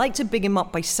 I would like to big him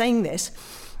up by saying this,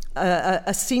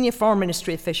 a senior foreign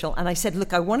ministry official, and I said,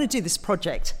 look, I want to do this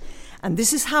project, and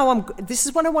this is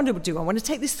what I want to do. I want to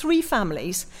take these 3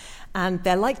 families, and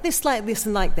they're like this,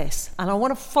 and like this, and I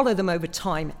want to follow them over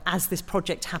time as this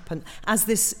project happens, as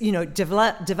this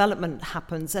development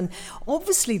happens. And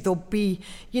obviously there'll be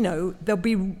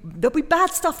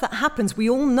bad stuff that happens. We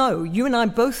all know, you and I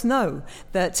both know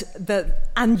that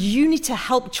and you need to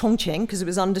help Chongqing, because it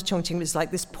was under Chongqing. It was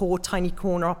like this poor tiny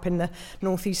corner up in the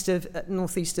northeast of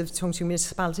Chongqing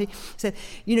municipality. So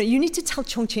you need to tell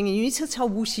Chongqing, and you need to tell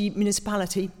Wuxi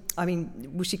municipality,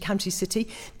 Wuxi County City,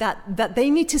 that they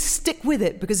need to stick with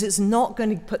it, because it's not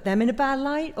going to put them in a bad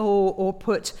light or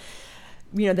put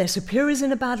their superiors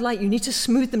in a bad light. You need to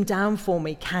smooth them down for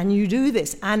me. Can you do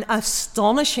this? And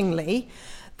astonishingly,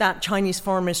 that Chinese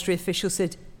foreign ministry official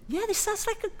said, yeah, this sounds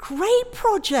like a great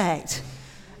project.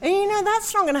 And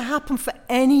that's not going to happen for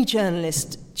any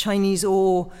journalist, Chinese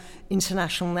or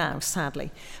international now,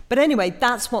 sadly. But anyway,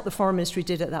 that's what the foreign ministry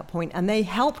did at that point, and they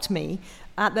helped me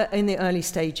in the early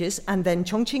stages, and then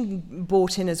Chongqing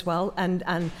bought in as well, and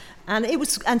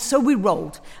so we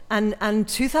rolled. And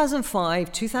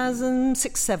 2005,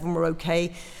 2006, 2007 were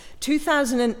okay.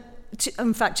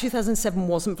 2007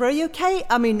 wasn't very okay.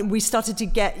 We started to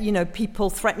get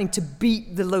people threatening to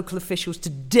beat the local officials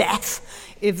to death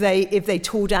if they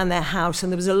tore down their house,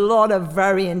 and there was a lot of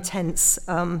very intense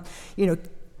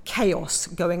chaos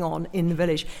going on in the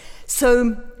village.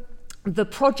 So the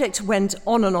project went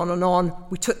on and on and on.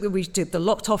 We did the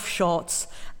locked off shots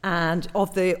and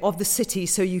of the city,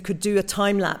 so you could do a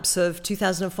time lapse of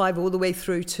 2005 all the way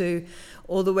through,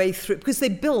 because they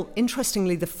built,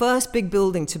 interestingly, the first big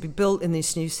building to be built in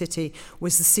this new city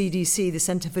was the CDC, the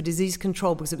Center for Disease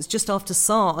Control, because it was just after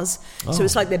SARS. Oh. So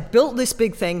it's like they built this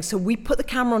big thing. So we put the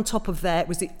camera on top of there. It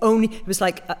was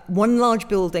like one large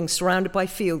building surrounded by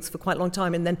fields for quite a long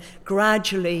time. And then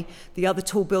gradually the other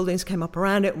tall buildings came up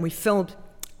around it, and we filmed.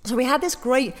 So we had this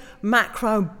great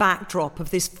macro backdrop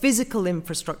of this physical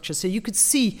infrastructure. So you could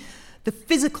see the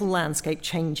physical landscape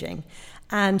changing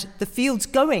and the fields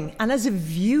going. And as a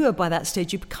viewer by that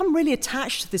stage, you become really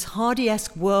attached to this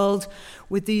Hardy-esque world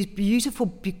with these beautiful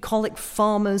bucolic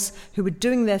farmers who were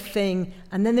doing their thing,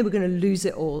 and then they were going to lose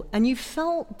it all. And you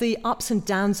felt the ups and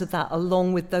downs of that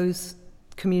along with those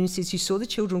communities. You saw the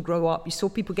children grow up, you saw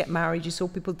people get married, you saw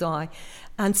people die.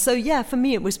 And so, yeah, for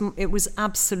me, it was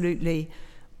absolutely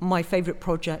my favorite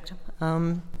project.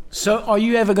 So are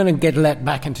you ever going to get let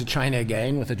back into China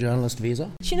again with a journalist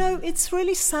visa? It's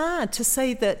really sad to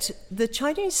say that the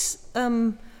Chinese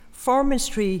foreign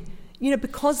ministry,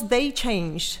 because they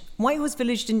changed. White Horse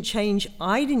Village didn't change,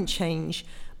 I didn't change,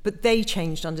 but they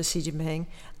changed under Xi Jinping.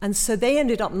 And so they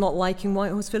ended up not liking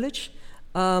White Horse Village.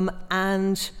 They were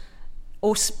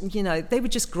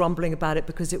just grumbling about it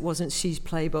because it wasn't Xi's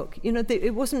playbook.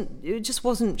 It just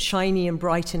wasn't shiny and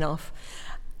bright enough.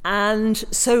 And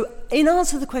so, in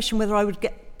answer to the question whether I would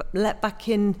get let back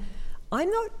in,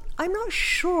 I'm not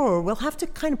sure. We'll have to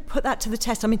kind of put that to the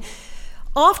test.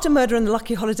 After Murder in the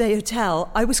Lucky Holiday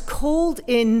Hotel, I was called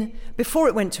in before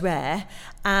it went to air,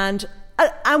 and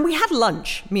we had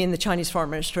lunch, me and the Chinese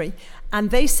Foreign Ministry, and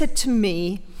they said to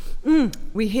me,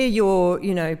 "We hear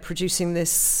you're, producing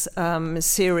this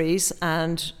series,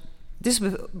 and this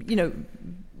was,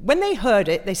 When they heard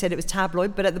it, they said it was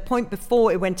tabloid, but at the point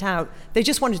before it went out, they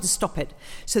just wanted to stop it.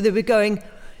 So they were going,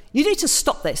 you need to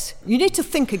stop this. You need to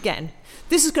think again.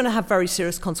 This is going to have very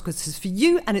serious consequences for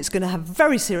you, and it's going to have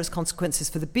very serious consequences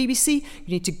for the BBC.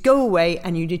 You need to go away,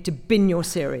 and you need to bin your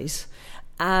series."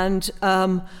 And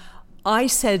I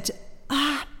said,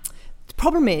 the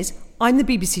problem is, I'm the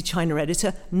BBC China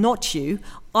editor, not you.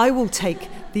 I will take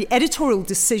the editorial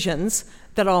decisions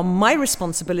that are my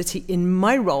responsibility in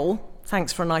my role.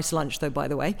 Thanks for a nice lunch, though, by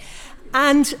the way.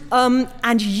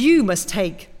 And you must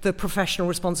take the professional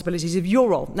responsibilities of your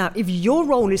role. Now, if your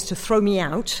role is to throw me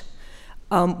out,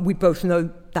 we both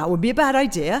know that would be a bad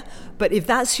idea. But if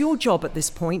that's your job at this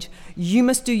point, you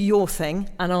must do your thing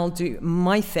and I'll do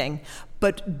my thing.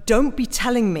 But don't be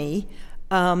telling me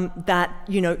that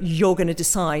you're going to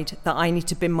decide that I need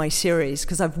to bin my series,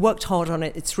 because I've worked hard on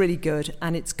it. It's really good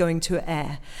and it's going to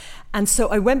air. And so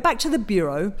I went back to the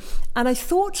bureau and I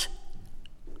thought,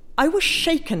 I was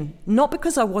shaken, not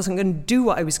because I wasn't going to do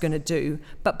what I was going to do,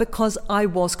 but because I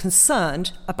was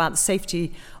concerned about the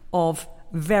safety of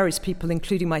various people,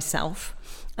 including myself.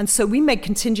 And so we made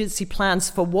contingency plans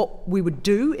for what we would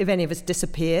do if any of us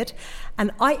disappeared.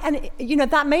 And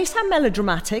that may sound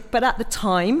melodramatic, but at the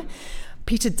time,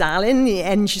 Peter Dallin,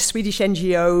 the Swedish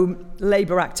NGO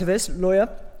Labour activist, lawyer,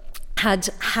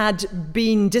 had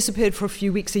been disappeared for a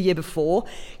few weeks a year before.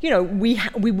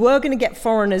 We were going to get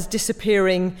foreigners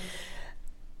disappearing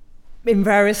in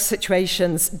various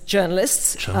situations.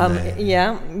 Journalists,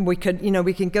 we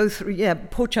can go through.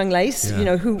 Poor Chung Leis,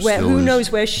 who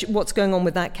knows what's going on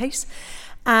with that case,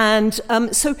 and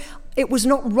so it was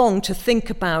not wrong to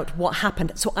think about what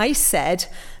happened. So I said.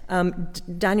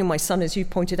 Daniel, my son, as you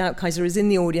pointed out, Kaiser, is in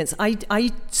the audience.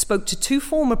 I spoke to two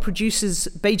former producers,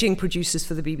 Beijing producers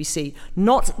for the BBC,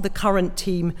 not the current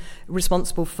team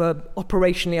responsible for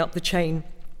operationally up the chain,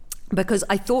 because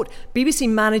I thought BBC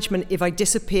management, if I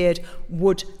disappeared,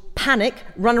 would panic,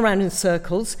 run around in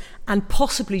circles, and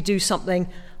possibly do something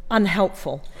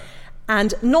unhelpful.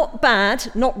 And not bad,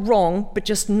 not wrong, but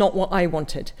just not what I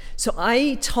wanted. So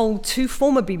I told two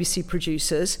former BBC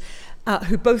producers,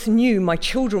 who both knew my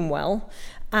children well,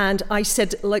 and I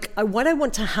said, what I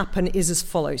want to happen is as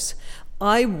follows.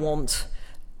 What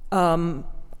will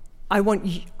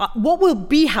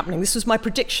be happening, this was my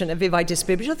prediction of if I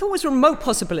disappeared, which I thought was a remote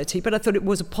possibility, but I thought it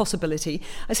was a possibility.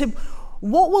 I said,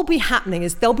 what will be happening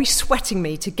is they'll be sweating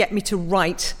me to get me to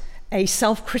write a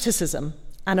self-criticism,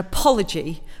 an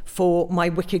apology for my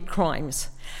wicked crimes.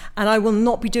 And I will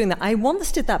not be doing that. I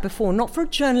once did that before, not for a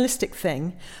journalistic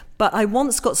thing, but I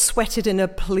once got sweated in a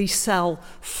police cell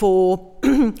for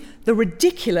the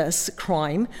ridiculous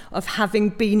crime of having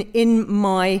been in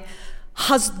my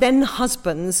then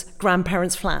husband's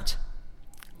grandparents' flat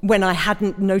when I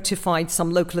hadn't notified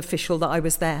some local official that I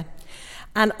was there.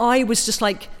 And I was just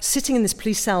sitting in this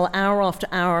police cell hour after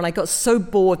hour, and I got so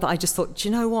bored that I just thought, do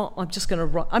you know what? I'm just going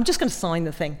to sign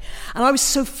the thing. And I was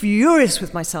so furious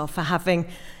with myself for having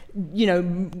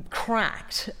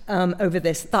cracked over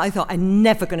this that I thought I'm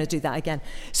never going to do that again.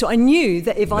 So I knew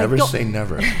that if never say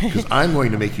never, because I'm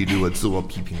going to make you do what's the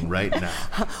peeping right now.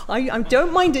 I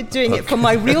don't mind doing it for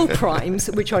my real crimes,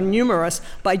 which are numerous,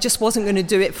 but I just wasn't going to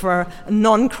do it for a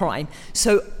non-crime.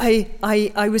 So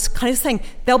I was kind of saying,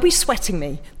 they'll be sweating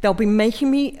me, they'll be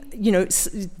making me,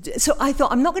 so I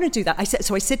thought, I'm not going to do that. I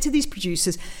said to these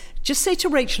producers, just say to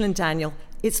Rachel and Daniel,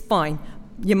 it's fine.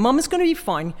 Your mum is going to be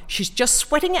fine. She's just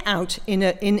sweating it out in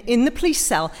the police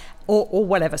cell or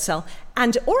whatever cell,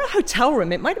 or a hotel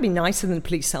room. It might have been nicer than the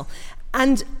police cell.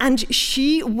 And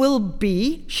she will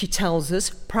be, she tells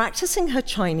us, practicing her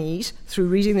Chinese through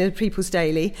reading the People's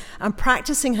Daily and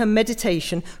practicing her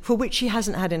meditation, for which she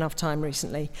hasn't had enough time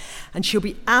recently. And she'll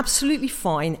be absolutely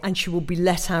fine, and she will be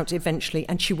let out eventually,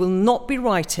 and she will not be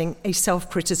writing a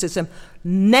self-criticism,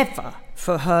 never,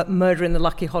 for her Murder in the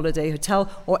Lucky Holiday Hotel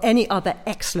or any other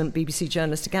excellent BBC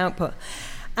journalistic output.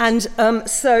 And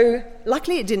so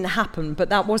luckily it didn't happen, but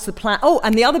that was the plan. Oh,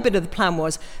 and the other bit of the plan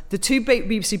was the two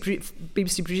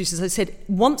BBC producers, I said,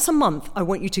 once a month, I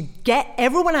want you to get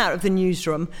everyone out of the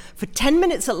newsroom for 10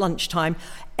 minutes at lunchtime,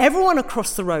 everyone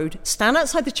across the road, stand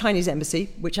outside the Chinese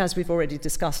embassy, which, as we've already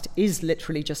discussed, is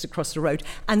literally just across the road,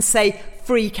 and say,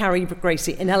 "Free Carrie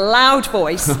Gracie," in a loud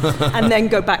voice, and then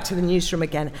go back to the newsroom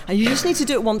again. And you just need to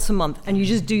do it once a month, and you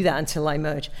just do that until I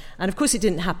emerge. And of course it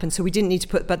didn't happen, so we didn't need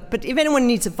to but if anyone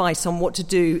needs advice on what to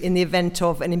do in the event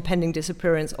of an impending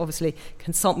disappearance, obviously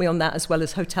consult me on that, as well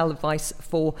as hotel advice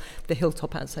for the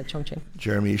hilltop outside Chongqing.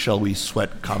 Jeremy, shall we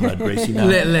sweat Comrade Gracie now?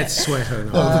 Let's sweat her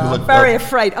now. Very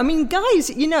afraid. I mean, guys,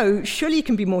 surely you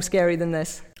can be more scary than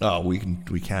this. Oh, we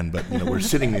can, but we're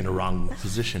sitting in a wrong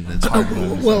position. It's hard to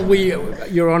understand. Well,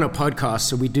 you're on a podcast,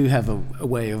 so we do have a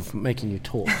way of making you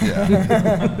talk.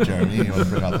 Yeah, Jeremy, you want to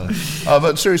bring out that?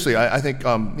 But seriously, I think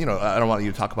I don't want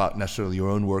you to talk about necessarily your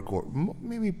own work, or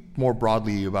maybe more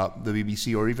broadly about the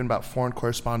BBC, or even about foreign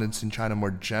correspondence in China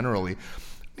more generally.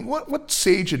 What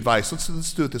sage advice?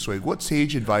 Let's do it this way. What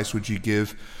sage advice would you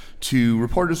give to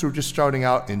reporters who are just starting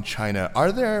out in China?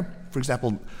 Are there, for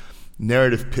example,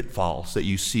 narrative pitfalls that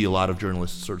you see a lot of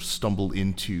journalists sort of stumble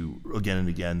into again and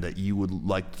again that you would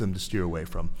like them to steer away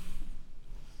from?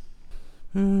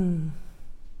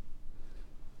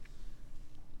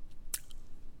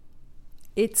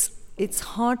 It's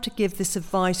hard to give this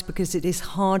advice because it is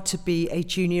hard to be a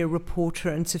junior reporter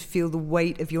and to feel the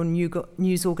weight of your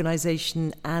news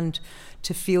organization and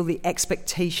to feel the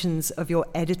expectations of your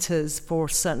editors for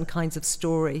certain kinds of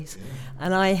stories. Yeah.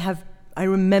 And I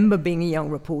remember being a young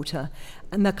reporter,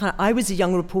 and I was a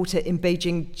young reporter in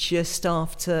Beijing just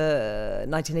after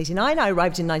 1989. I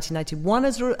arrived in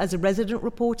 1991 as a resident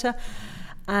reporter,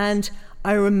 and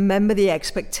I remember the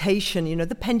expectation,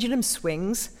 the pendulum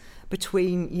swings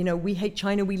between, we hate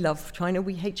China, we love China,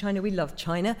 we hate China, we love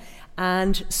China.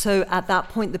 And so at that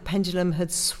point, the pendulum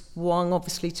had swung,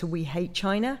 obviously, to we hate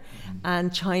China.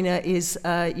 And China is,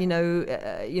 Chinese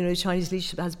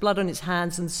leadership has blood on its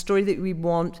hands, and the story that we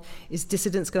want is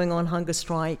dissidents going on hunger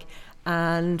strike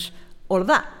and all of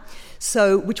that.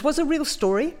 So, which was a real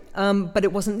story, but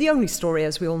it wasn't the only story,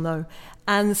 as we all know.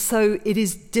 And so it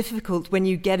is difficult when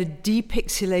you get a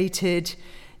depixelated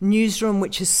newsroom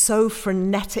which is so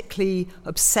frenetically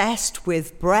obsessed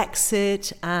with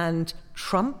Brexit and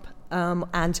Trump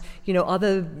and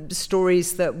other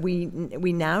stories that we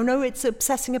now know it's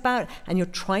obsessing about, and you're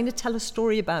trying to tell a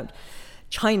story about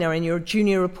China and you're a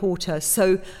junior reporter.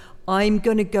 So I'm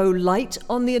going to go light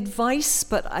on the advice,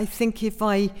 but I think if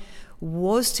I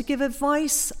was to give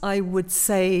advice, I would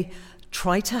say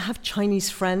try to have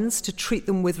Chinese friends, to treat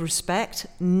them with respect.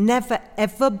 Never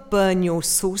ever burn your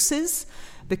sources,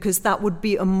 because that would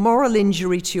be a moral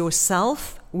injury to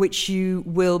yourself, which you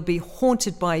will be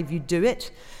haunted by if you do it.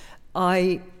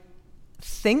 I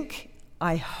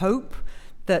hope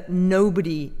that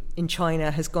nobody in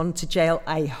China has gone to jail,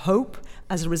 I hope,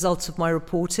 as a result of my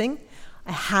reporting.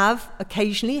 I have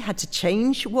occasionally had to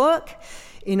change work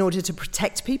in order to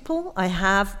protect people. I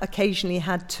have occasionally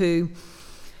had to,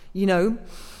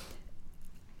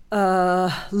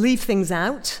 leave things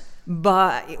out,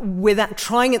 but without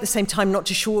trying at the same time not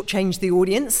to shortchange the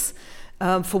audience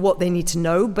for what they need to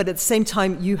know. But at the same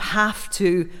time, you have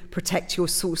to protect your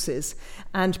sources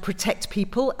and protect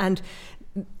people, and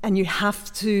you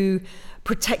have to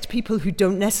protect people who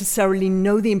don't necessarily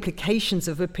know the implications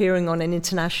of appearing on an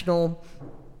international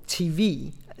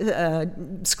TV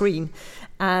screen.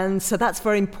 And so that's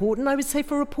very important, I would say,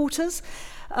 for reporters.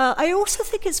 I also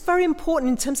think it's very important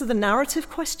in terms of the narrative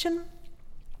question.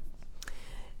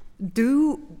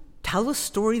 Do tell a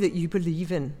story that you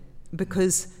believe in,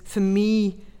 because for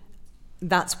me,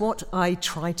 that's what I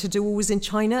tried to do always in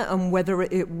China, and whether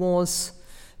it was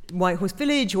White Horse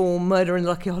Village or Murder in the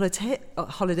Lucky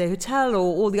Holiday Hotel or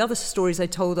all the other stories I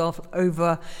told of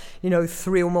over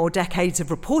 3 or more decades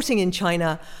of reporting in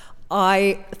China,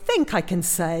 I think I can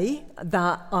say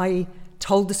that I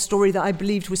told the story that I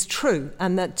believed was true,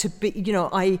 and that to be, it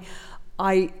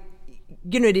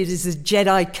is a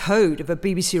Jedi code of a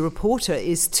BBC reporter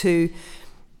is to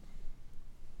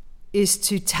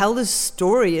tell the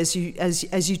story as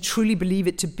you truly believe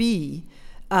it to be,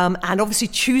 and obviously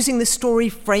choosing the story,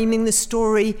 framing the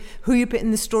story, who you put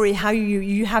in the story, how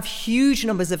you have huge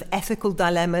numbers of ethical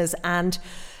dilemmas and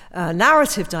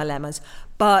narrative dilemmas.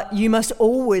 But you must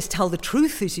always tell the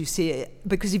truth as you see it,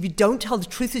 because if you don't tell the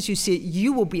truth as you see it,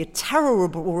 you will be a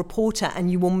terrible reporter, and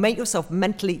you will make yourself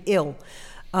mentally ill.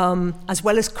 As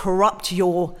well as corrupt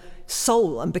your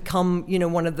soul and become,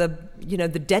 one of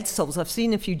the dead souls. I've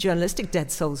seen a few journalistic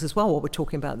dead souls as well while we're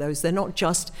talking about those. They're not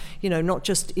just, not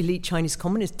just elite Chinese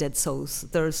communist dead souls.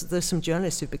 There's some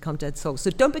journalists who've become dead souls. So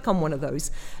don't become one of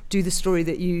those. Do the story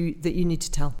that you need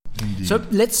to tell. Indeed. So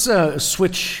let's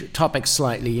switch topics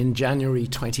slightly. In January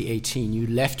 2018, you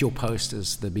left your post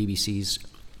as the BBC's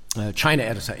China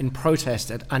editor in protest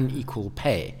at unequal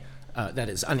pay. That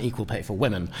is, unequal pay for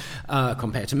women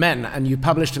compared to men. And you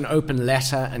published an open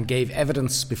letter and gave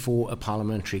evidence before a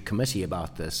parliamentary committee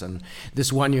about this. And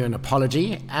this won you an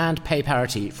apology and pay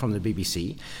parity from the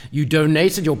BBC. You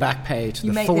donated your back pay to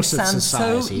the Fawcett Society. You make this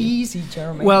sound so easy,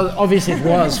 Jeremy. Well, obviously it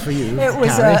was for you.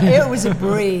 It was a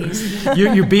breeze.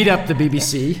 You beat up the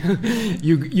BBC.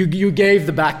 You gave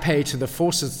the back pay to the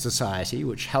Fawcett Society,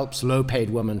 which helps low-paid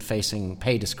women facing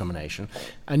pay discrimination.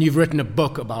 And you've written a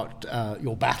book about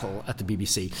your battle at the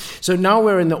BBC. So now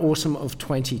we're in the autumn of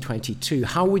 2022.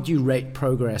 How would you rate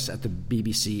progress at the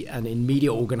BBC and in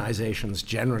media organizations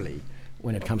generally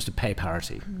when it comes to pay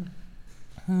parity?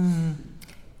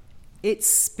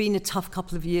 It's been a tough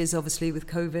couple of years, obviously, with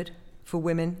COVID for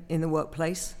women in the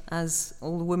workplace, as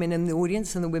all the women in the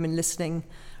audience and the women listening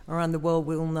around the world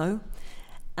will know.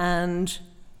 And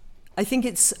I think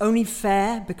it's only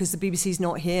fair, because the BBC's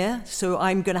not here, so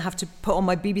I'm going to have to put on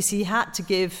my BBC hat to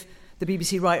give the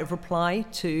BBC right of reply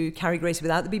to Carrie Gracie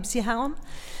without the BBC hat on.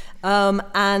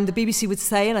 And the BBC would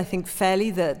say, and I think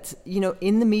fairly, that,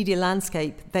 in the media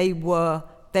landscape, they were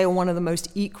one of the most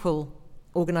equal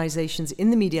organizations in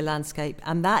the media landscape.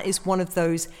 And that is one of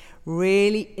those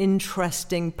really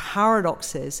interesting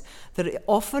paradoxes that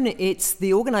often it's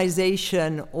the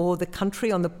organization or the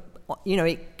country on the,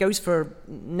 it goes for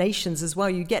nations as well.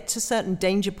 You get to certain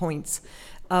danger points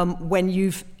when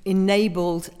you've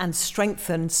enabled and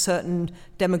strengthened certain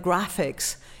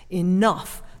demographics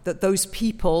enough that those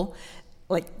people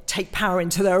take power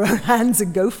into their own hands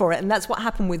and go for it. And that's what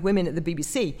happened with women at the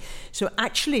BBC. So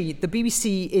actually, the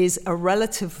BBC is a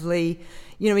relatively,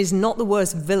 is not the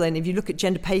worst villain. If you look at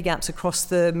gender pay gaps across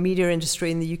the media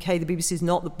industry in the UK, the BBC is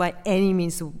not by any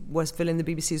means the worst villain. The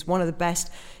BBC is one of the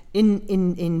best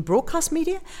in broadcast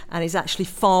media, and is actually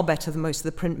far better than most of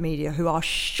the print media, who are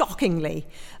shockingly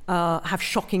have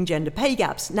shocking gender pay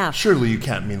gaps. Now, surely you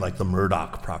can't mean like the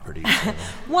Murdoch properties.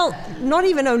 Well, not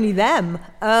even only them.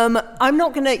 I'm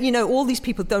not going to, all these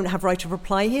people don't have right of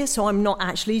reply here, so I'm not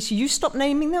actually. So you stop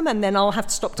naming them, and then I'll have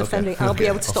to stop defending. Okay. I'll be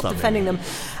able to stop defending them.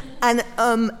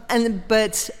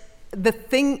 But the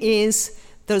thing is,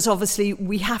 there's obviously,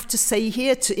 we have to say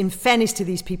here, in fairness to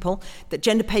these people, that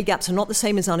gender pay gaps are not the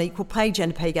same as unequal pay.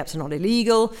 Gender pay gaps are not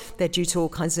illegal. They're due to all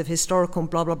kinds of historical and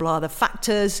blah, blah, blah, other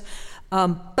factors.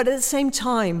 But at the same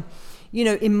time,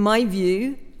 in my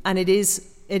view, and it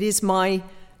is my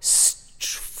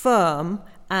firm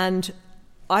and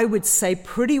I would say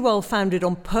pretty well founded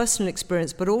on personal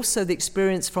experience, but also the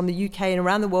experience from the UK and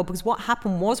around the world, because what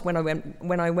happened was when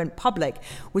I went public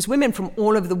was women from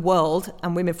all over the world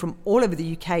and women from all over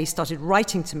the UK started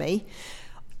writing to me.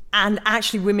 And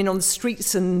actually women on the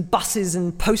streets and buses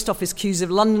and post office queues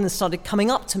of London started coming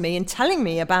up to me and telling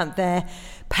me about their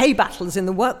pay battles in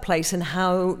the workplace and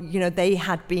how, they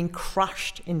had been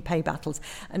crushed in pay battles.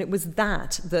 And it was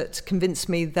that convinced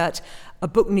me that a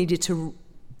book needed to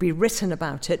be written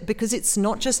about it, because it's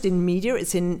not just in media,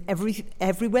 it's in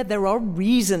everywhere. There are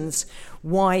reasons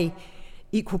why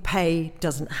equal pay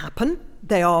doesn't happen.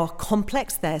 They are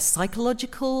complex, they're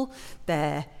psychological,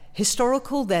 they're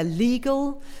historical, they're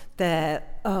legal, they're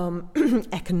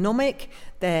economic,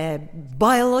 they're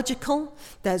biological.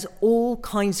 There's all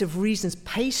kinds of reasons.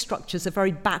 Pay structures are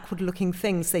very backward-looking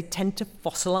things. They tend to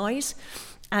fossilize.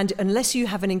 And unless you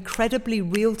have an incredibly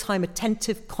real-time,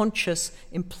 attentive, conscious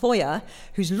employer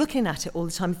who's looking at it all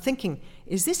the time, thinking,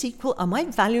 is this equal? Am I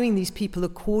valuing these people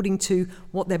according to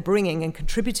what they're bringing and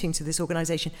contributing to this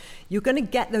organization? You're going to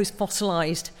get those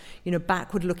fossilized,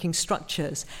 backward-looking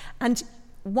structures. And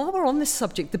while we're on this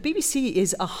subject, the BBC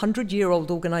is a 100-year-old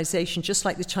organization, just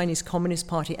like the Chinese Communist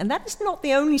Party, and that is not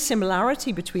the only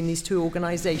similarity between these two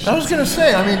organizations. I was going to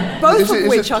say, both of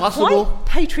which are quite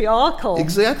patriarchal.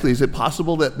 Exactly. Is it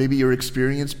possible that maybe your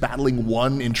experience battling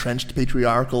one entrenched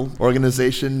patriarchal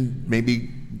organization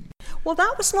maybe... Well,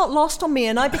 that was not lost on me,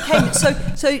 and I became...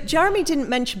 So Jeremy didn't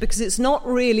mention, because it's not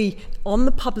really on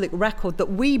the public record, that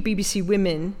we, BBC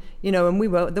Women, and we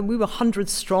were 100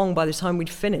 strong by the time we'd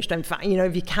finished. In fact,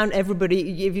 if you count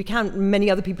everybody, if you count many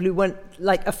other people who weren't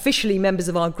officially members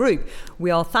of our group, we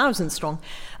are 1,000 strong.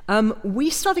 We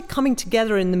started coming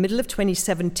together in the middle of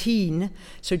 2017,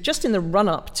 so just in the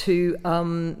run-up to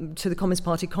the Communist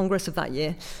Party Congress of that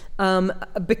year,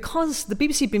 because the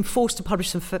BBC had been forced to publish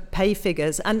some pay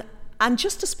figures. And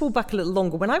just to spool back a little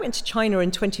longer, when I went to China in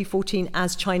 2014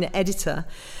 as China editor,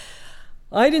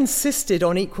 I'd insisted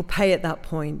on equal pay at that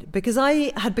point because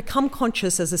I had become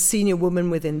conscious as a senior woman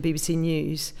within BBC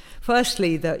News.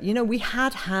 Firstly, that, we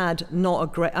had not a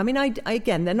great...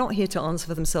 again, they're not here to answer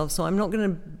for themselves, so I'm not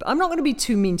going to be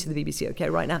too mean to the BBC, okay,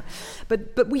 right now.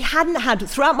 But we hadn't had,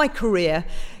 throughout my career,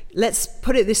 let's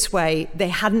put it this way, they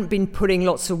hadn't been putting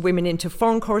lots of women into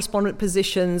foreign correspondent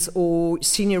positions or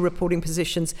senior reporting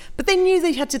positions, but they knew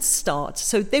they had to start.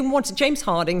 So they wanted James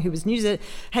Harding, who was head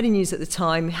of news at the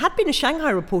time, had been a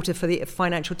Shanghai reporter for the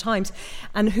Financial Times,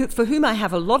 and for whom I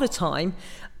have a lot of time.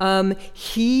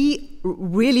 He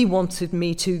really wanted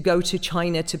me to go to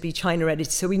China to be China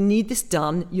editor. So we need this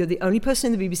done. You're the only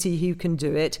person in the BBC who can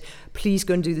do it. Please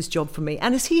go and do this job for me.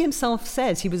 And as he himself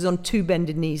says, he was on two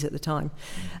bended knees at the time.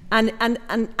 And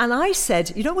I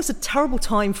said, it was a terrible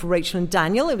time for Rachel and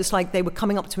Daniel. It was like they were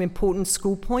coming up to an important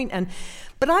school point.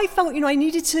 But I felt, I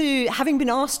needed to, having been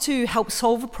asked to help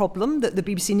solve a problem that the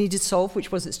BBC needed solved,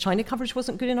 which was its China coverage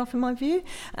wasn't good enough in my view.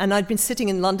 And I'd been sitting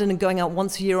in London and going out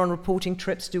once a year on reporting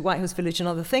trips to White House Village and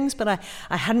other things, but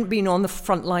I hadn't been on the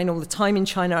front line all the time in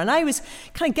China. And I was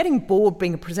kind of getting bored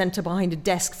being a presenter behind a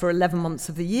desk for 11 months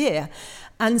of the year.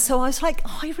 And so I was like,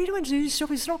 I really want to do this job.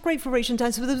 It's not great for Rachel and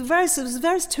Dan. So there was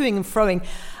various toing and froing.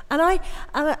 But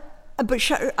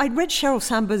I'd read Sheryl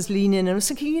Sandberg's Lean In, and I was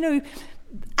thinking,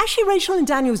 actually, Rachel and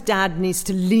Daniel's dad needs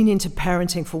to lean into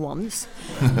parenting for once.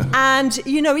 And,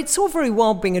 it's all very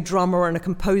well being a drummer and a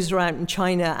composer out in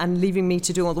China and leaving me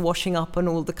to do all the washing up and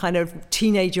all the kind of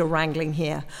teenager wrangling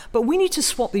here. But we need to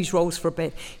swap these roles for a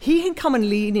bit. He can come and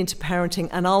lean into parenting,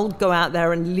 and I'll go out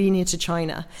there and lean into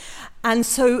China. And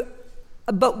so...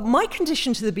 But my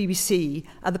condition to the BBC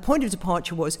at the point of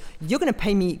departure was, you're going to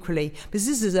pay me equally, because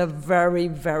this is a very,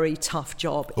 very tough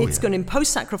job. It's going to impose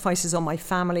sacrifices on my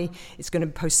family. It's going to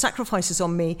impose sacrifices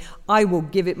on me. I will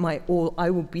give it my all. I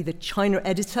will be the China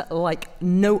editor like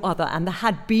no other. And there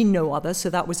had been no other, so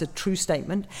that was a true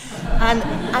statement. So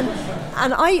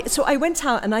I went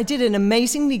out and I did an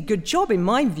amazingly good job in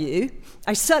my view.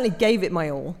 I certainly gave it my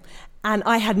all. And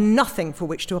I had nothing for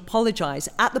which to apologise.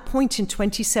 At the point in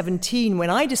 2017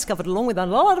 when I discovered, along with a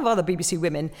lot of other BBC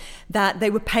women, that they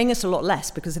were paying us a lot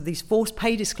less because of these forced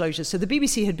pay disclosures. So the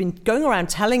BBC had been going around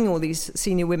telling all these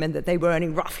senior women that they were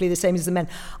earning roughly the same as the men.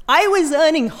 I was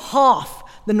earning half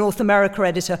the North America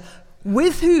editor,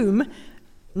 with whom,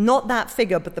 not that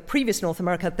figure, but the previous North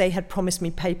America, they had promised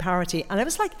me pay parity. And I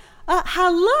was like,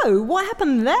 hello, what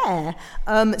happened there?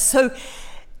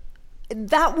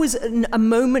 That was a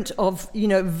moment of,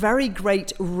 very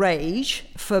great rage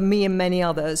for me and many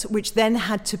others, which then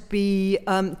had to be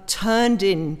turned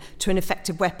into an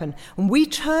effective weapon. And we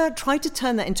tried to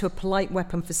turn that into a polite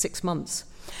weapon for 6 months.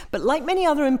 But like many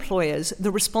other employers,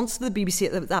 the response to the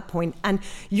BBC at that point, and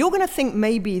you're going to think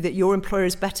maybe that your employer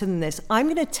is better than this. I'm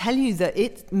going to tell you that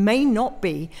it may not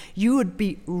be. You would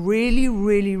be really,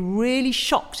 really, really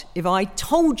shocked if I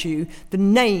told you the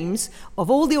names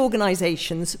of all the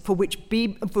organisations for which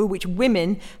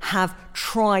women have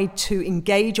tried to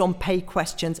engage on pay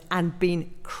questions and been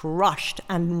crushed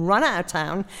and run out of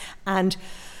town and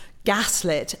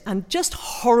gaslit and just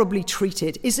horribly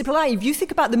treated. If you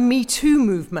think about the Me Too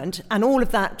movement and all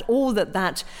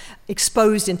that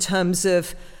exposed in terms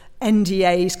of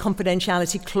NDAs,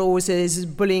 confidentiality clauses,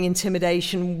 bullying,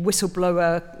 intimidation,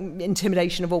 whistleblower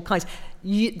intimidation of all kinds.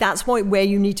 That's where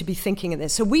you need to be thinking of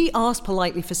this. So we asked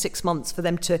politely for 6 months for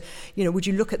them to, would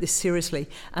you look at this seriously?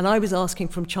 And I was asking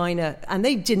from China, and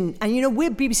they didn't. And,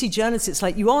 we're BBC journalists. It's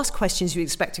like you ask questions, you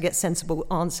expect to get sensible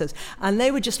answers. And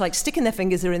they were just like sticking their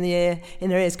fingers in their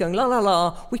ears going, la, la,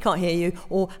 la, we can't hear you.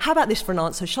 Or how about this for an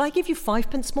answer? Shall I give you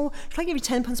 5 pence more? Shall I give you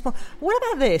 10 pence more? What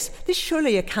about this? This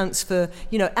surely accounts for,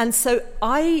 And so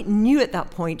I knew at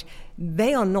that point,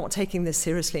 they are not taking this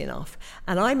seriously enough.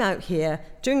 And I'm out here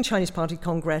doing Chinese Party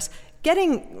Congress,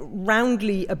 getting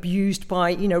roundly abused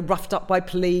by, roughed up by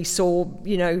police or,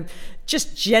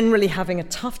 just generally having a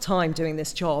tough time doing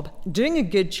this job, doing a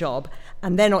good job,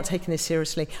 and they're not taking this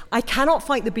seriously. I cannot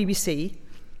fight the BBC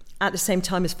at the same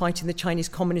time as fighting the Chinese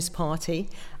Communist Party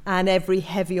and every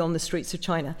heavy on the streets of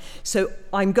China. So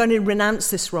I'm going to renounce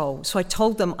this role. So I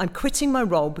told them, I'm quitting my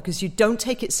role because you don't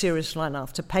take it seriously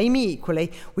enough to pay me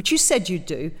equally, which you said you'd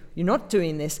do. You're not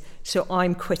doing this, so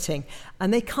I'm quitting.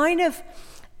 And they kind of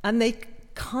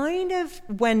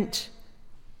went,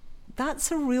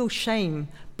 that's a real shame.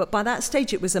 But by that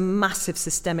stage, it was a massive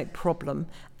systemic problem.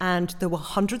 And there were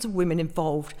hundreds of women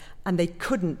involved, and they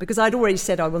couldn't, because I'd already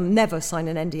said I will never sign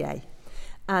an NDA.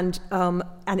 And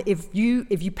if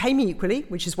you pay me equally,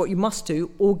 which is what you must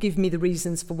do, or give me the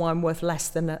reasons for why I'm worth less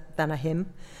than a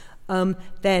him,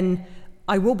 then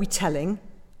I will be telling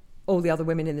all the other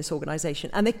women in this organisation.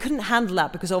 And they couldn't handle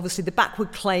that because obviously the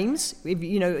backward claims,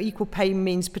 equal pay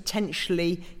means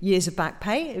potentially years of back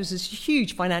pay. It was this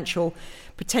huge potential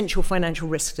financial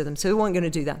risk to them. So they weren't going to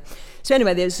do that. So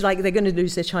anyway, it's like they're going to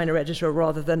lose their China editor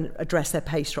rather than address their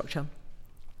pay structure.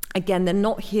 Again, they're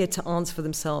not here to answer for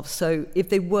themselves. So if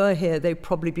they were here, they'd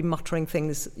probably be muttering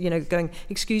things, going,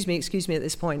 excuse me at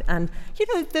this point. And,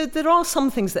 there are some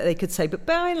things that they could say, but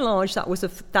by and large,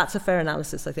 that's a fair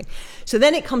analysis, I think. So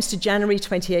then it comes to January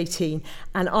 2018,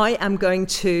 and I am going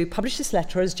to publish this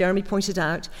letter, as Jeremy pointed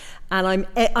out, and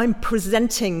I'm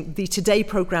presenting the Today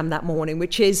programme that morning,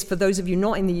 which is, for those of you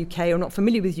not in the UK or not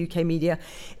familiar with UK media,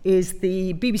 is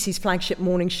the BBC's flagship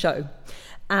morning show.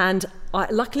 And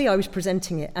luckily I was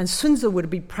presenting it, and Sun Tzu would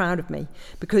be proud of me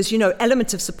because,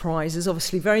 element of surprise is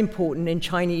obviously very important in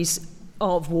Chinese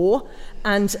art of war.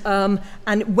 And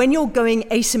when you're going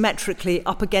asymmetrically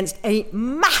up against a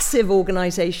massive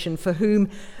organisation for whom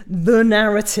the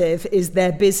narrative is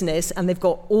their business, and they've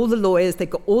got all the lawyers, they've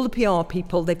got all the PR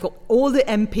people, they've got all the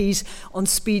MPs on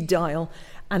speed dial,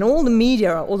 and all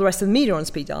the rest of the media on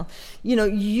speed dial,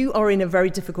 you are in a very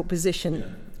difficult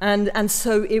position. And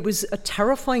so it was a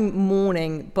terrifying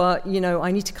morning, but,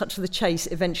 I need to cut to the chase.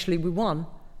 Eventually we won.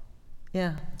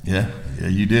 Yeah. Yeah,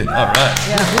 you did. All right.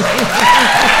 Yeah.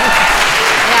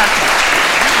 Yeah.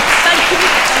 Thank you.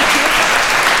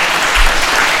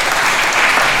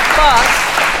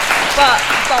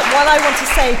 what I want to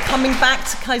say, coming back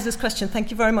to Kaiser's question,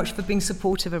 thank you very much for being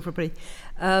supportive, everybody.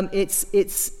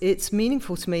 It's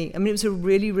meaningful to me. I mean, it was a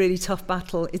really, really tough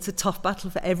battle. It's a tough battle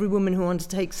for every woman who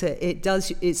undertakes it.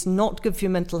 It's not good for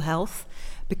your mental health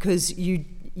because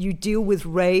you deal with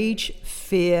rage,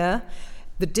 fear,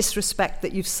 the disrespect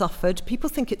that you've suffered. People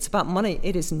think it's about money.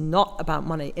 It is not about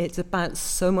money. It's about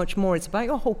so much more. It's about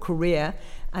your whole career,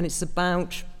 and it's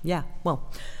about,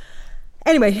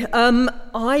 Anyway,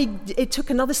 it took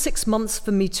another 6 months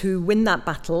for me to win that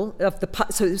battle.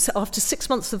 So after 6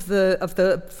 months of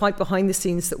the fight behind the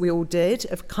scenes that we all did,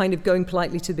 of kind of going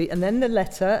politely and then the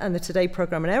letter and the Today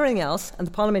programme and everything else, and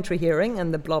the parliamentary hearing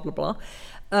and the blah, blah, blah,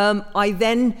 I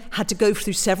then had to go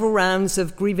through several rounds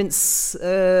of grievance,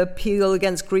 appeal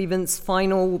against grievance,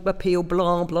 final appeal,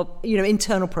 blah, blah,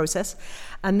 internal process.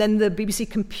 And then the BBC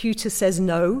computer says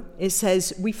no. It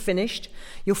says, we finished.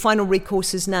 Your final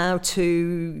recourse is now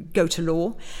to go to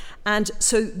law. And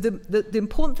so the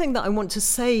important thing that I want to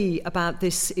say about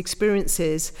this experience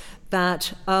is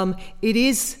that it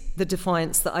is the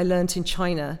defiance that I learned in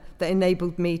China that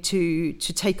enabled me to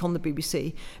take on the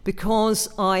BBC, because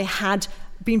I had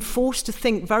been forced to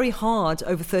think very hard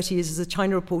over 30 years as a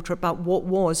China reporter about what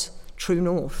was true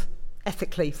north,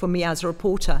 ethically, for me as a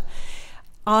reporter.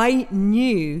 I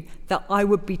knew that I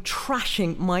would be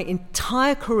trashing my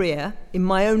entire career in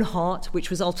my own heart,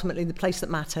 which was ultimately the place that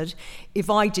mattered, if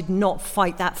I did not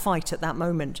fight that fight at that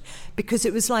moment. Because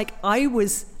it was like I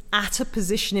was at a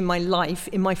position in my life,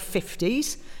 in my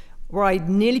 50s, where I'd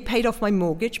nearly paid off my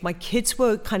mortgage. My kids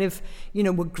were kind of,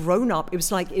 were grown up. It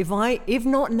was like, if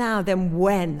not now, then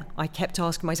when? I kept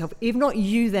asking myself, if not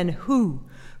you, then who?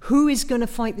 Who is going to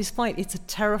fight this fight? It's a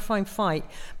terrifying fight,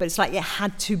 but it's like it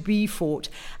had to be fought.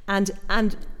 And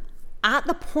at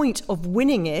the point of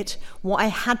winning it, what I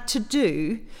had to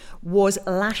do was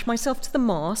lash myself to the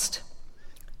mast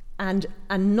and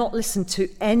not listen to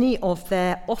any of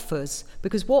their offers.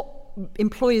 Because what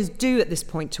employers do at this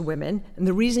point to women, and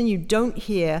the reason you don't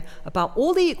hear about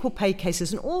all the equal pay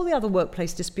cases and all the other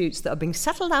workplace disputes that are being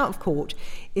settled out of court,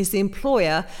 is the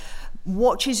employer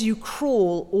watches you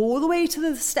crawl all the way to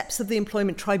the steps of the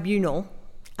employment tribunal,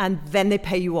 and then they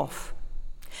pay you off.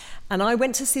 And I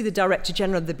went to see the Director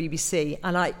General of the BBC,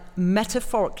 and I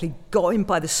metaphorically got him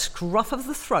by the scruff of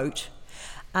the throat,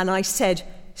 and I said,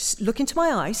 look into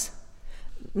my eyes.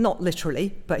 Not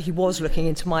literally, but he was looking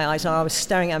into my eyes, and I was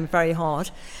staring at him very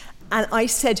hard. And I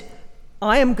said,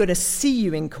 I am going to see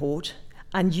you in court,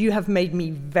 and you have made me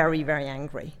very, very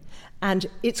angry. And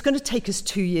it's going to take us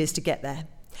 2 years to get there.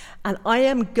 And I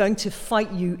am going to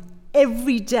fight you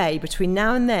every day between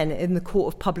now and then in the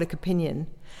court of public opinion.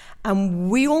 And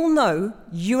we all know,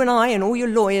 you and I and all your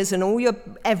lawyers and all your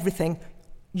everything,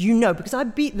 because I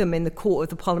beat them in the court of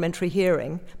the parliamentary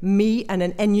hearing. Me and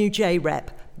an NUJ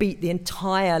rep beat the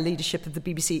entire leadership of the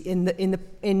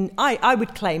BBC I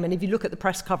would claim, and if you look at the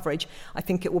press coverage, I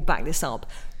think it will back this up,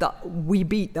 that we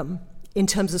beat them in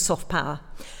terms of soft power.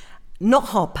 Not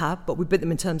hard power, but we beat them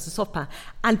in terms of soft power.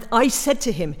 And I said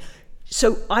to him,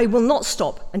 so I will not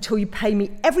stop until you pay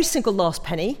me every single last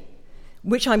penny,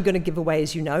 which I'm going to give away,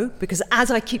 as you know, because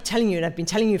as I keep telling you, and I've been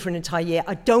telling you for an entire year,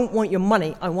 I don't want your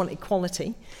money, I want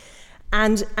equality.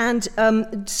 And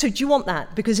so do you want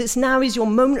that? Because now is your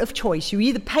moment of choice. You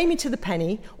either pay me to the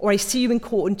penny, or I see you in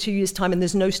court in 2 years' time and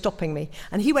there's no stopping me.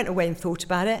 And he went away and thought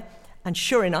about it. And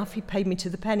sure enough, he paid me to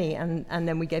the penny, and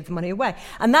then we gave the money away.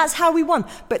 And that's how we won.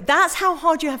 But that's how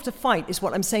hard you have to fight, is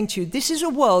what I'm saying to you. This is a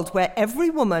world where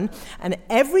every woman and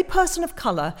every person of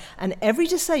colour and every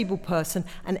disabled person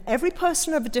and every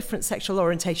person of a different sexual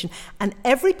orientation and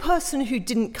every person who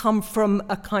didn't come from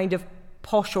a kind of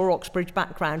posh or Oxbridge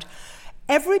background,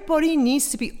 everybody needs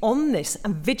to be on this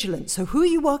and vigilant. So who are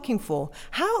you working for?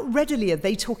 How readily are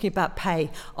they talking about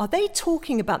pay? Are they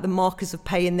talking about the markers of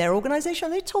pay in their organisation?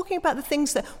 Are they talking about the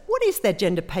things that, what is their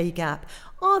gender pay gap?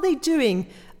 Are they doing,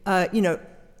 are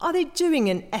they doing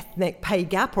an ethnic pay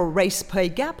gap or race pay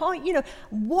gap?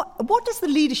 What does the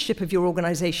leadership of your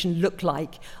organisation look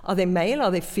like? Are they male?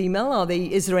 Are they female?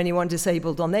 Is there anyone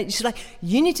disabled on there?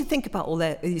 You need to think about all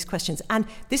these questions. And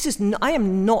I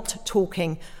am not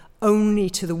talking only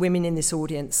to the women in this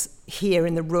audience here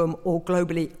in the room or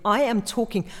globally. I am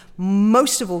talking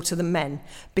most of all to the men,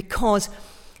 because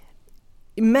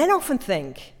men often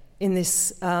think in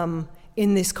this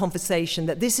conversation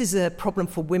that this is a problem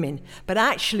for women. But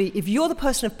actually, if you're the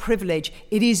person of privilege,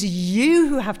 it is you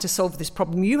who have to solve this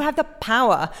problem. You have the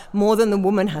power more than the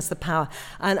woman has the power.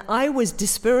 And I was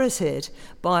dispirited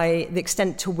by the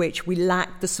extent to which we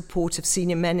lacked the support of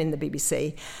senior men in the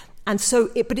BBC. And so,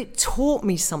 but it taught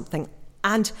me something.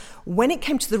 And when it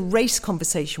came to the race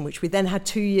conversation, which we then had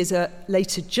 2 years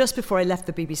later, just before I left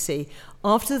the BBC,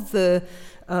 after the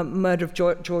murder of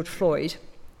George Floyd,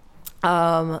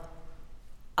 the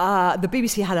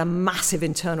BBC had a massive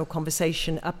internal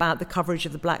conversation about the coverage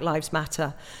of the Black Lives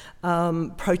Matter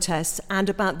protests and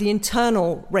about the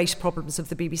internal race problems of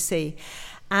the BBC.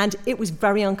 And it was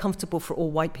very uncomfortable for all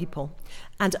white people.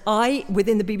 And I,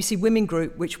 within the BBC Women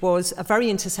Group, which was a very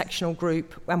intersectional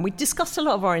group, and we discussed a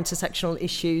lot of our intersectional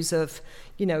issues of,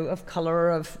 of colour,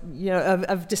 of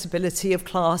disability, of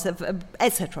class,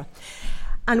 etc.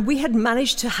 And we had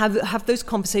managed to have those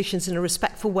conversations in a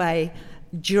respectful way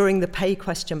during the pay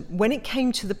question. When it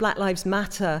came to the Black Lives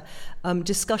Matter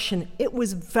discussion, it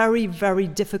was very, very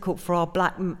difficult for our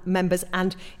black members,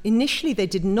 and initially they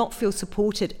did not feel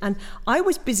supported. And I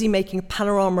was busy making a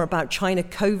panorama about China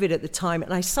COVID at the time,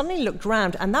 and I suddenly looked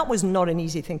around, and that was not an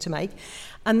easy thing to make.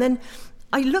 And then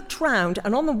I looked around,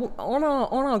 and on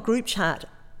our group chat,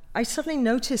 I suddenly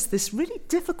noticed this really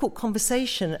difficult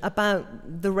conversation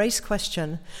about the race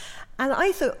question. And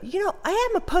I thought, I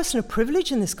am a person of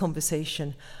privilege in this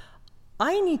conversation.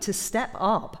 I need to step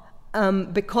up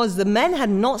because the men had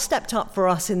not stepped up for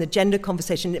us in the gender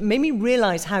conversation. It made me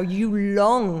realize how you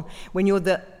long, when you're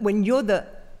the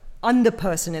under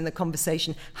person in the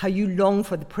conversation, how you long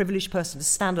for the privileged person to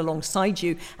stand alongside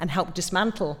you and help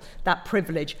dismantle that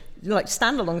privilege, like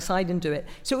stand alongside and do it.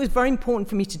 So it was very important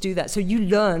for me to do that. So you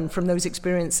learn from those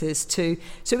experiences too.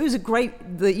 So it was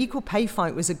the equal pay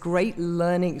fight was a great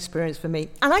learning experience for me.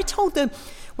 And I told them,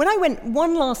 when I went,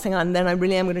 one last thing, and then I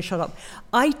really am going to shut up.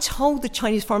 I told the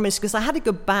Chinese foreign minister, because I had to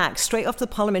go back straight after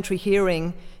the parliamentary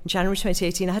hearing in January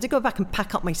 2018, I had to go back and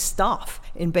pack up my stuff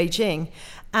in Beijing.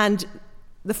 And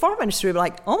the foreign ministry were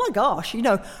like, oh my gosh,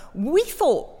 we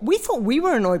thought we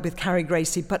were annoyed with Carrie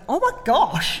Gracie, but oh my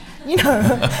gosh,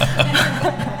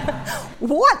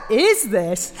 what is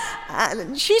this?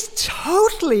 And she's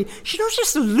not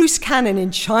just a loose cannon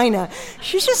in China,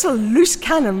 she's just a loose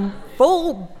cannon,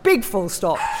 full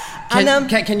stop.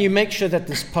 Can you make sure that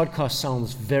this podcast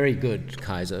sounds very good,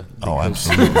 Kaiser? Oh,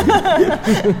 absolutely.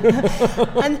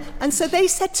 and so they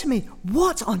said to me,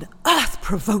 what on earth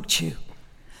provoked you?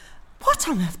 What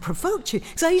on earth provoked you?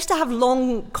 Because I used to have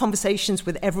long conversations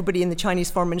with everybody in the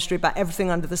Chinese foreign ministry about everything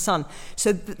under the sun.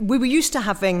 So we were used to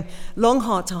having long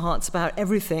heart-to-hearts about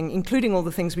everything, including all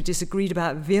the things we disagreed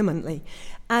about vehemently.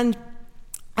 And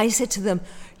I said to them,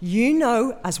 you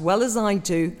know as well as I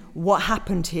do what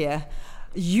happened here.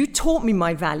 You taught me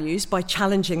my values by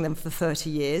challenging them for 30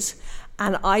 years.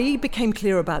 And I became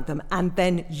clear about them. And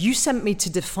then you sent me to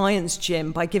Defiance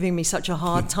Gym by giving me such a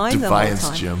hard time. Defiance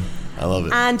Gym. I love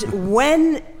it. And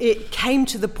when it came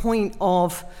to the point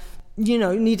of,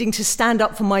 needing to stand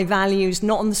up for my values,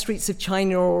 not on the streets of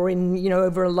China or in,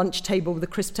 over a lunch table with a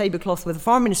crisp tablecloth with the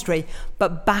foreign ministry,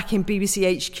 but back in BBC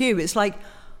HQ, it's like,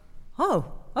 oh,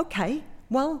 okay,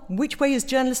 well, which way is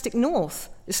journalistic north?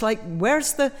 It's like, where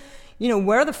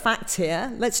are the facts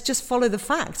here? Let's just follow the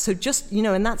facts. So just,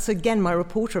 and that's, again, my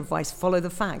reporter advice, follow the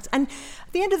facts. And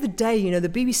at the end of the day, the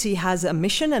BBC has a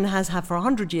mission and has had for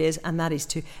 100 years, and that is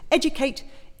to educate,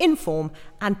 inform,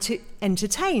 and to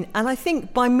entertain. And I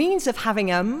think by means of having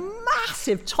a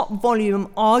massive top volume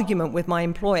argument with my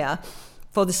employer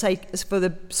for the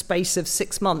space of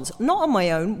 6 months, not on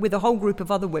my own, with a whole group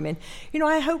of other women.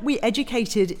 I hope we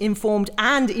educated, informed,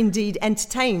 and indeed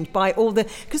entertained by all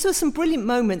because there were some brilliant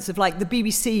moments of like the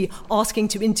BBC asking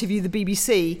to interview the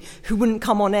BBC, who wouldn't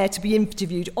come on air to be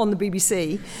interviewed on the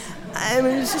BBC. It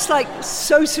was just like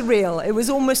so surreal. It was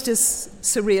almost as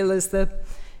surreal as the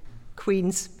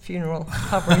Queen's funeral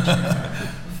coverage.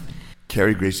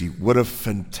 Carrie Gracie, what a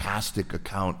fantastic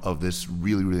account of this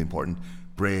really, really important,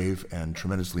 brave, and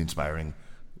tremendously inspiring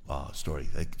story.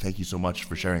 Thank you so much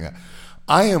for sharing that.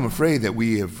 I am afraid that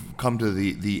we have come to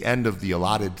the end of the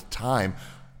allotted time,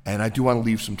 and I do want to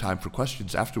leave some time for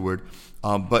questions afterward.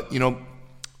 But,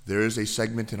 there is a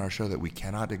segment in our show that we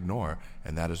cannot ignore,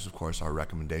 and that is, of course, our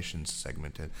recommendations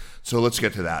segment. And so let's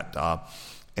get to that.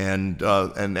 And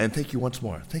thank you once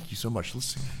more. Thank you so much.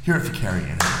 Let's hear it for Carrie.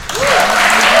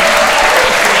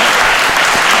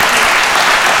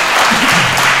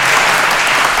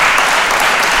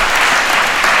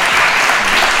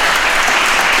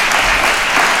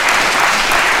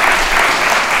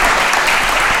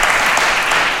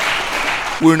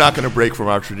 We're not going to break from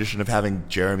our tradition of having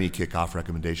Jeremy kick off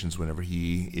recommendations whenever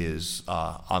he is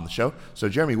on the show. So,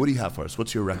 Jeremy, what do you have for us?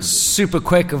 What's your recommendation? Super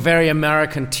quick, a very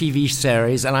American TV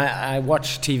series, and I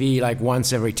watch TV like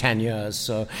once every 10 years.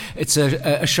 So it's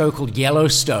a show called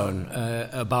Yellowstone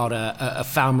about a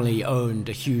family owned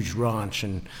a huge ranch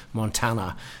in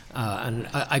Montana. And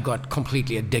I got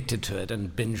completely addicted to it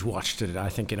and binge watched it, I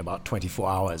think, in about 24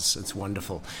 hours. It's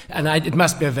wonderful. And it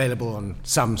must be available on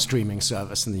some streaming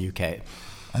service in the UK.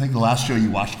 I think the last show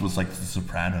you watched was like The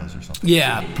Sopranos or something.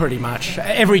 Yeah, pretty much.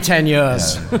 Every 10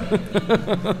 years. Yeah.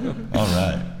 All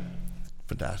right.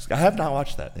 Fantastic. I have not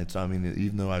watched that.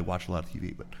 Even though I watch a lot of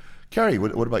TV. But Carrie,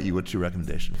 what about you? What's your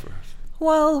recommendation for us?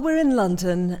 Well, we're in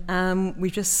London.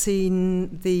 We've just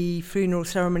seen the funeral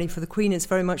ceremony for the Queen. It's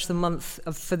very much the month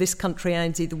for this country and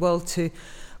indeed the world to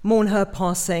mourn her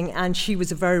passing, and she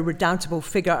was a very redoubtable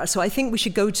figure. So I think we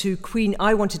should go to Queen.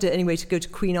 I wanted it anyway to go to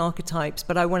Queen archetypes,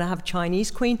 but I want to have a Chinese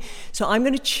Queen. So I'm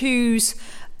going to choose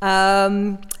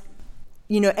Everything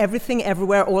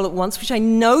Everywhere All at Once, which I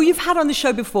know you've had on the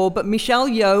show before, but Michelle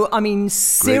Yeoh,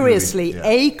 seriously,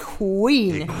 a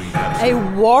queen, a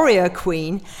warrior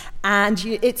queen. And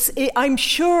I'm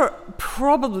sure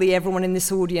probably everyone in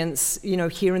this audience,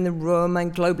 here in the room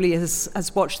and globally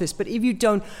has watched this. But if you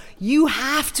don't, you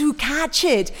have to catch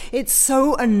it. It's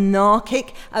so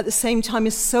anarchic, at the same time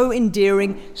it's so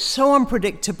endearing, so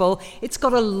unpredictable. It's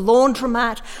got a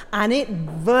laundromat and it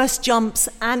verse jumps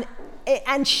and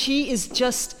she is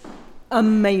just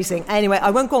amazing. Anyway, I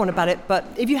won't go on about it, but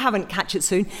if you haven't, catch it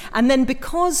soon. And then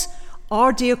because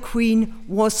our dear Queen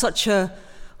was such a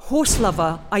horse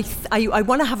lover, I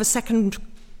want to have a second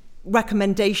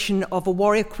recommendation of a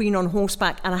warrior queen on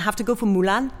horseback, and I have to go for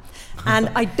Mulan. And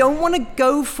I don't want to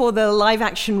go for the live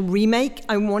action remake.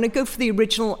 I want to go for the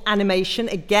original animation.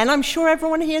 Again, I'm sure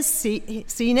everyone here has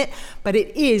seen it, but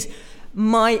it is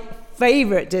my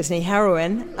favorite Disney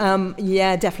heroine.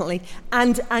 Yeah, definitely.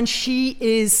 And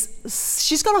she's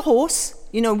got a horse,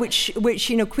 which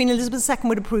Queen Elizabeth II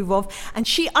would approve of, and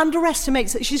she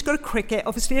underestimates it. She's got a cricket,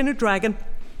 obviously, and a dragon.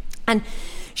 And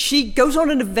she goes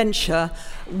on an adventure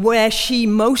where she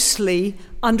mostly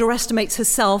underestimates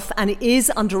herself and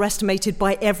is underestimated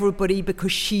by everybody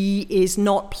because she is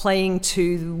not playing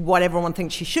to what everyone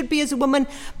thinks she should be as a woman,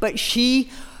 but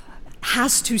she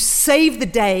has to save the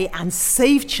day and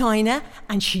save China,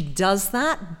 and she does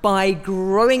that by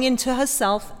growing into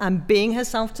herself and being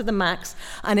herself to the max.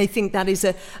 And I think that is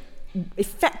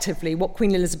effectively what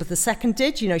Queen Elizabeth II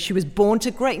did. She was born to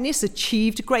greatness,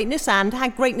 achieved greatness, and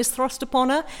had greatness thrust upon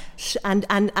her. And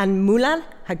Mulan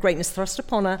had greatness thrust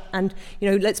upon her. And,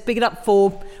 let's big it up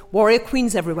for warrior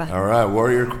queens everywhere. All right,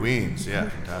 warrior queens. Yeah,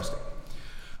 fantastic.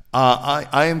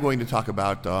 I am going to talk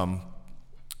about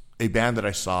a band that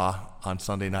I saw on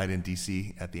Sunday night in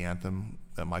D.C. at the Anthem,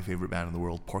 my favorite band in the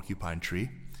world, Porcupine Tree.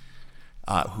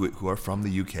 Who are from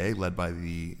the UK, led by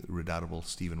the redoubtable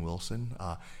Stephen Wilson.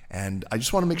 And I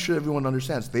just want to make sure everyone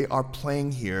understands, they are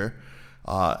playing here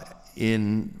I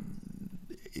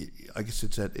guess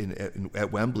it's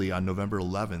at Wembley on November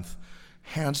 11th.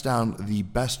 Hands down, the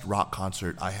best rock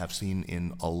concert I have seen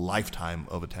in a lifetime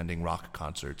of attending rock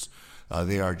concerts.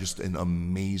 They are just an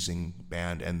amazing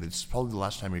band, and it's probably the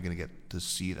last time you're going to get to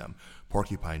see them,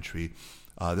 Porcupine Tree.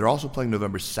 They're also playing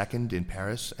November 2nd in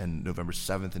Paris and November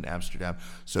 7th in Amsterdam.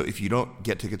 So if you don't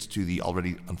get tickets to the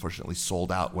already, unfortunately,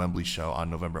 sold-out Wembley show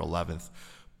on November 11th,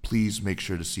 please make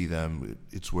sure to see them.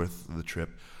 It's worth the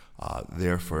trip.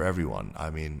 There for everyone.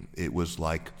 It was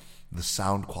like the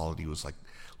sound quality was like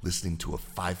listening to a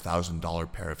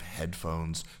 $5,000 pair of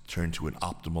headphones turned to an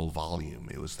optimal volume.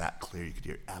 It was that clear. You could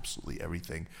hear absolutely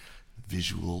everything.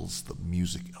 Visuals, the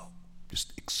music,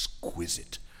 just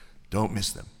exquisite. Don't miss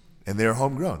them. And they're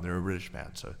homegrown. They're a British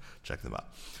band, so check them out.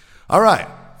 All right.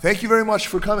 Thank you very much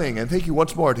for coming, and thank you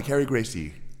once more to Carrie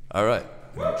Gracie. All right.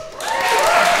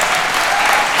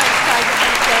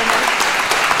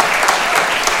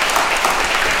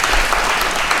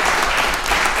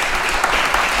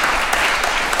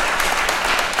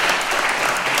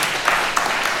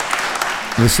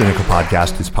 The Sinica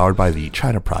Podcast is powered by the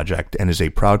China Project and is a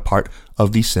proud part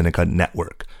of the Sinica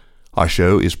Network. Our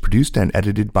show is produced and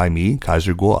edited by me,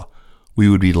 Kaiser Kuo. We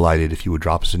would be delighted if you would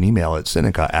drop us an email at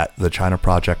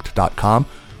sinica@thechinaproject.com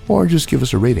or just give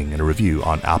us a rating and a review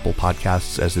on Apple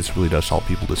Podcasts, as this really does help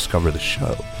people discover the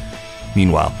show.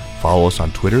 Meanwhile, follow us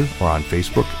on Twitter or on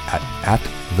Facebook at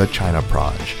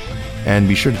 @thechinaproj. And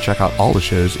be sure to check out all the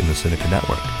shows in the Sinica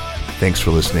Network. Thanks for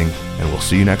listening, and we'll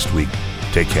see you next week.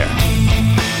 Take care.